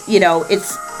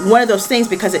 It's one of those things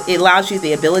because it allows you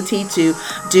the ability to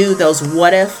do those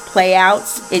what if play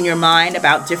outs in your mind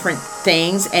about different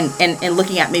things and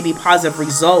looking at maybe positive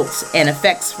results and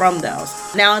effects from those.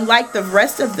 Now, unlike the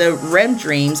rest of the REM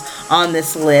dreams on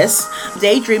this list,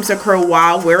 daydreams occur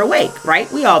while we're awake,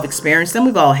 right? We all have experienced them.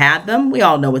 We've all had them. We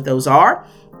all know what those are.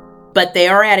 But they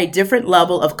are at a different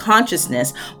level of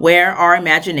consciousness where our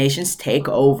imaginations take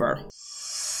over.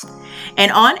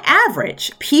 And on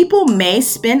average, people may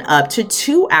spend up to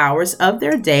 2 hours of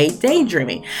their day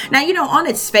daydreaming. Now, on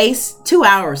its face, 2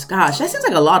 hours, gosh, that seems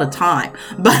like a lot of time.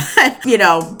 But,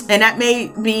 and that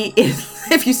may be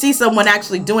if you see someone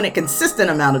actually doing it consistent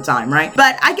amount of time, right?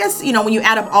 But I guess, when you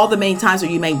add up all the many times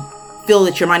where you may feel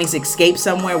that your mind needs to escape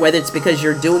somewhere, whether it's because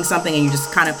you're doing something and you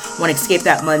just kind of want to escape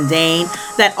that mundane,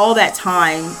 that all that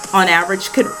time on average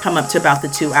could come up to about the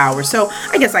 2 hours. So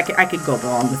I guess I could go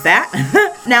along with that.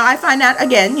 Now I find that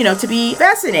again, to be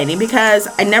fascinating because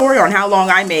I never worry on how long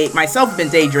I may myself been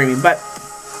daydreaming, but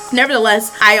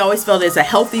nevertheless, I always felt it's a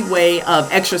healthy way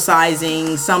of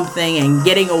exercising something and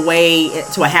getting away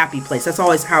to a happy place. That's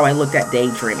always how I looked at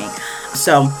daydreaming.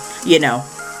 So,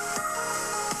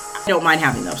 I don't mind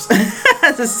having those,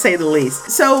 to say the least.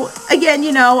 So again,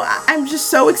 I'm just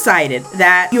so excited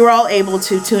that you're all able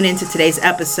to tune into today's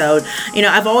episode.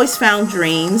 I've always found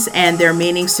dreams and their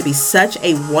meanings to be such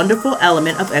a wonderful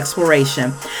element of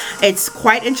exploration. It's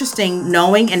quite interesting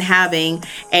knowing and having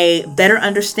a better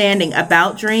understanding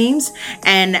about dreams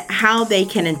and how they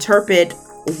can interpret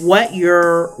what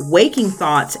your waking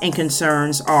thoughts and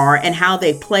concerns are and how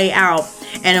they play out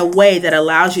in a way that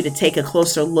allows you to take a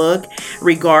closer look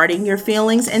regarding your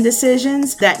feelings and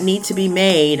decisions that need to be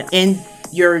made in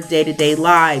your day-to-day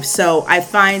lives. So I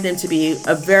find them to be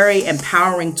a very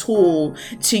empowering tool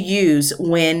to use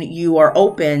when you are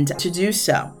open to do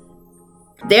so.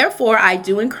 Therefore, I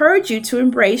do encourage you to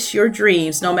embrace your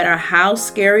dreams, no matter how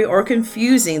scary or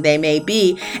confusing they may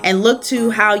be, and look to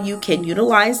how you can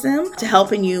utilize them to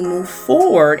helping you move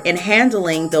forward in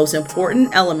handling those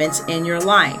important elements in your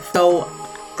life. So,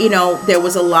 there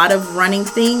was a lot of running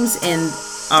themes in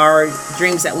our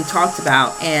dreams that we talked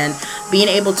about, and being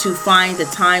able to find the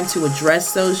time to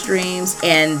address those dreams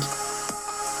and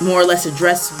more or less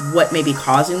address what may be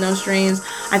causing those dreams,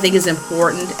 I think is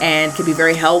important and can be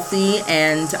very healthy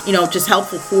and, just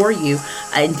helpful for you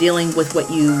in dealing with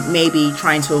what you may be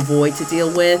trying to avoid to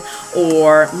deal with,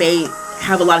 or may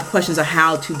have a lot of questions on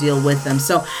how to deal with them.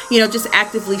 So, just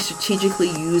actively,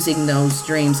 strategically using those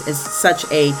dreams is such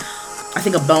a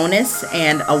bonus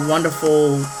and a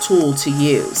wonderful tool to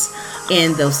use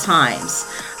in those times.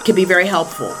 It can be very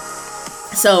helpful.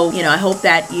 So, I hope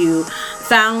that you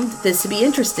found this to be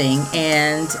interesting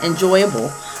and enjoyable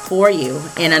for you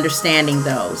in understanding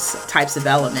those types of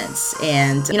elements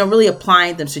and, really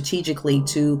applying them strategically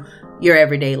to your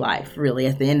everyday life, really,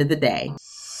 at the end of the day.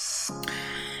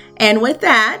 And with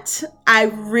that, I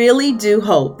really do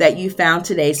hope that you found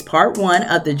today's part 1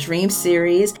 of the Dream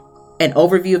Series, an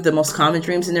overview of the most common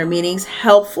dreams and their meanings,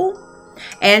 helpful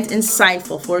and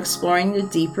insightful for exploring the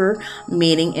deeper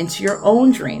meaning into your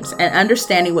own dreams and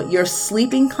understanding what your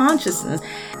sleeping consciousness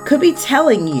could be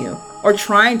telling you or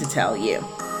trying to tell you.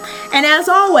 And as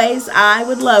always, I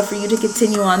would love for you to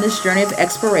continue on this journey of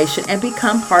exploration and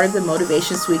become part of the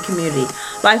Motivation Suite community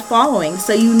by following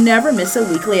so you never miss a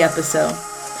weekly episode.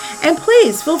 And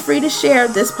please feel free to share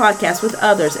this podcast with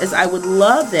others, as I would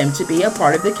love them to be a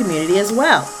part of the community as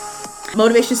well.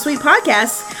 Motivation Suite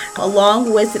podcasts,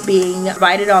 along with being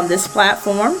provided on this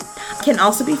platform, can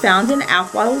also be found in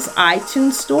Apple's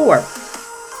iTunes store.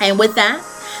 And with that,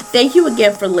 thank you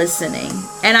again for listening.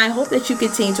 And I hope that you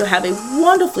continue to have a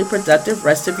wonderfully productive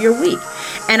rest of your week.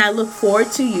 And I look forward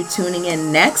to you tuning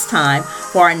in next time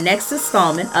for our next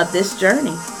installment of this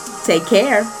journey. Take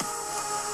care.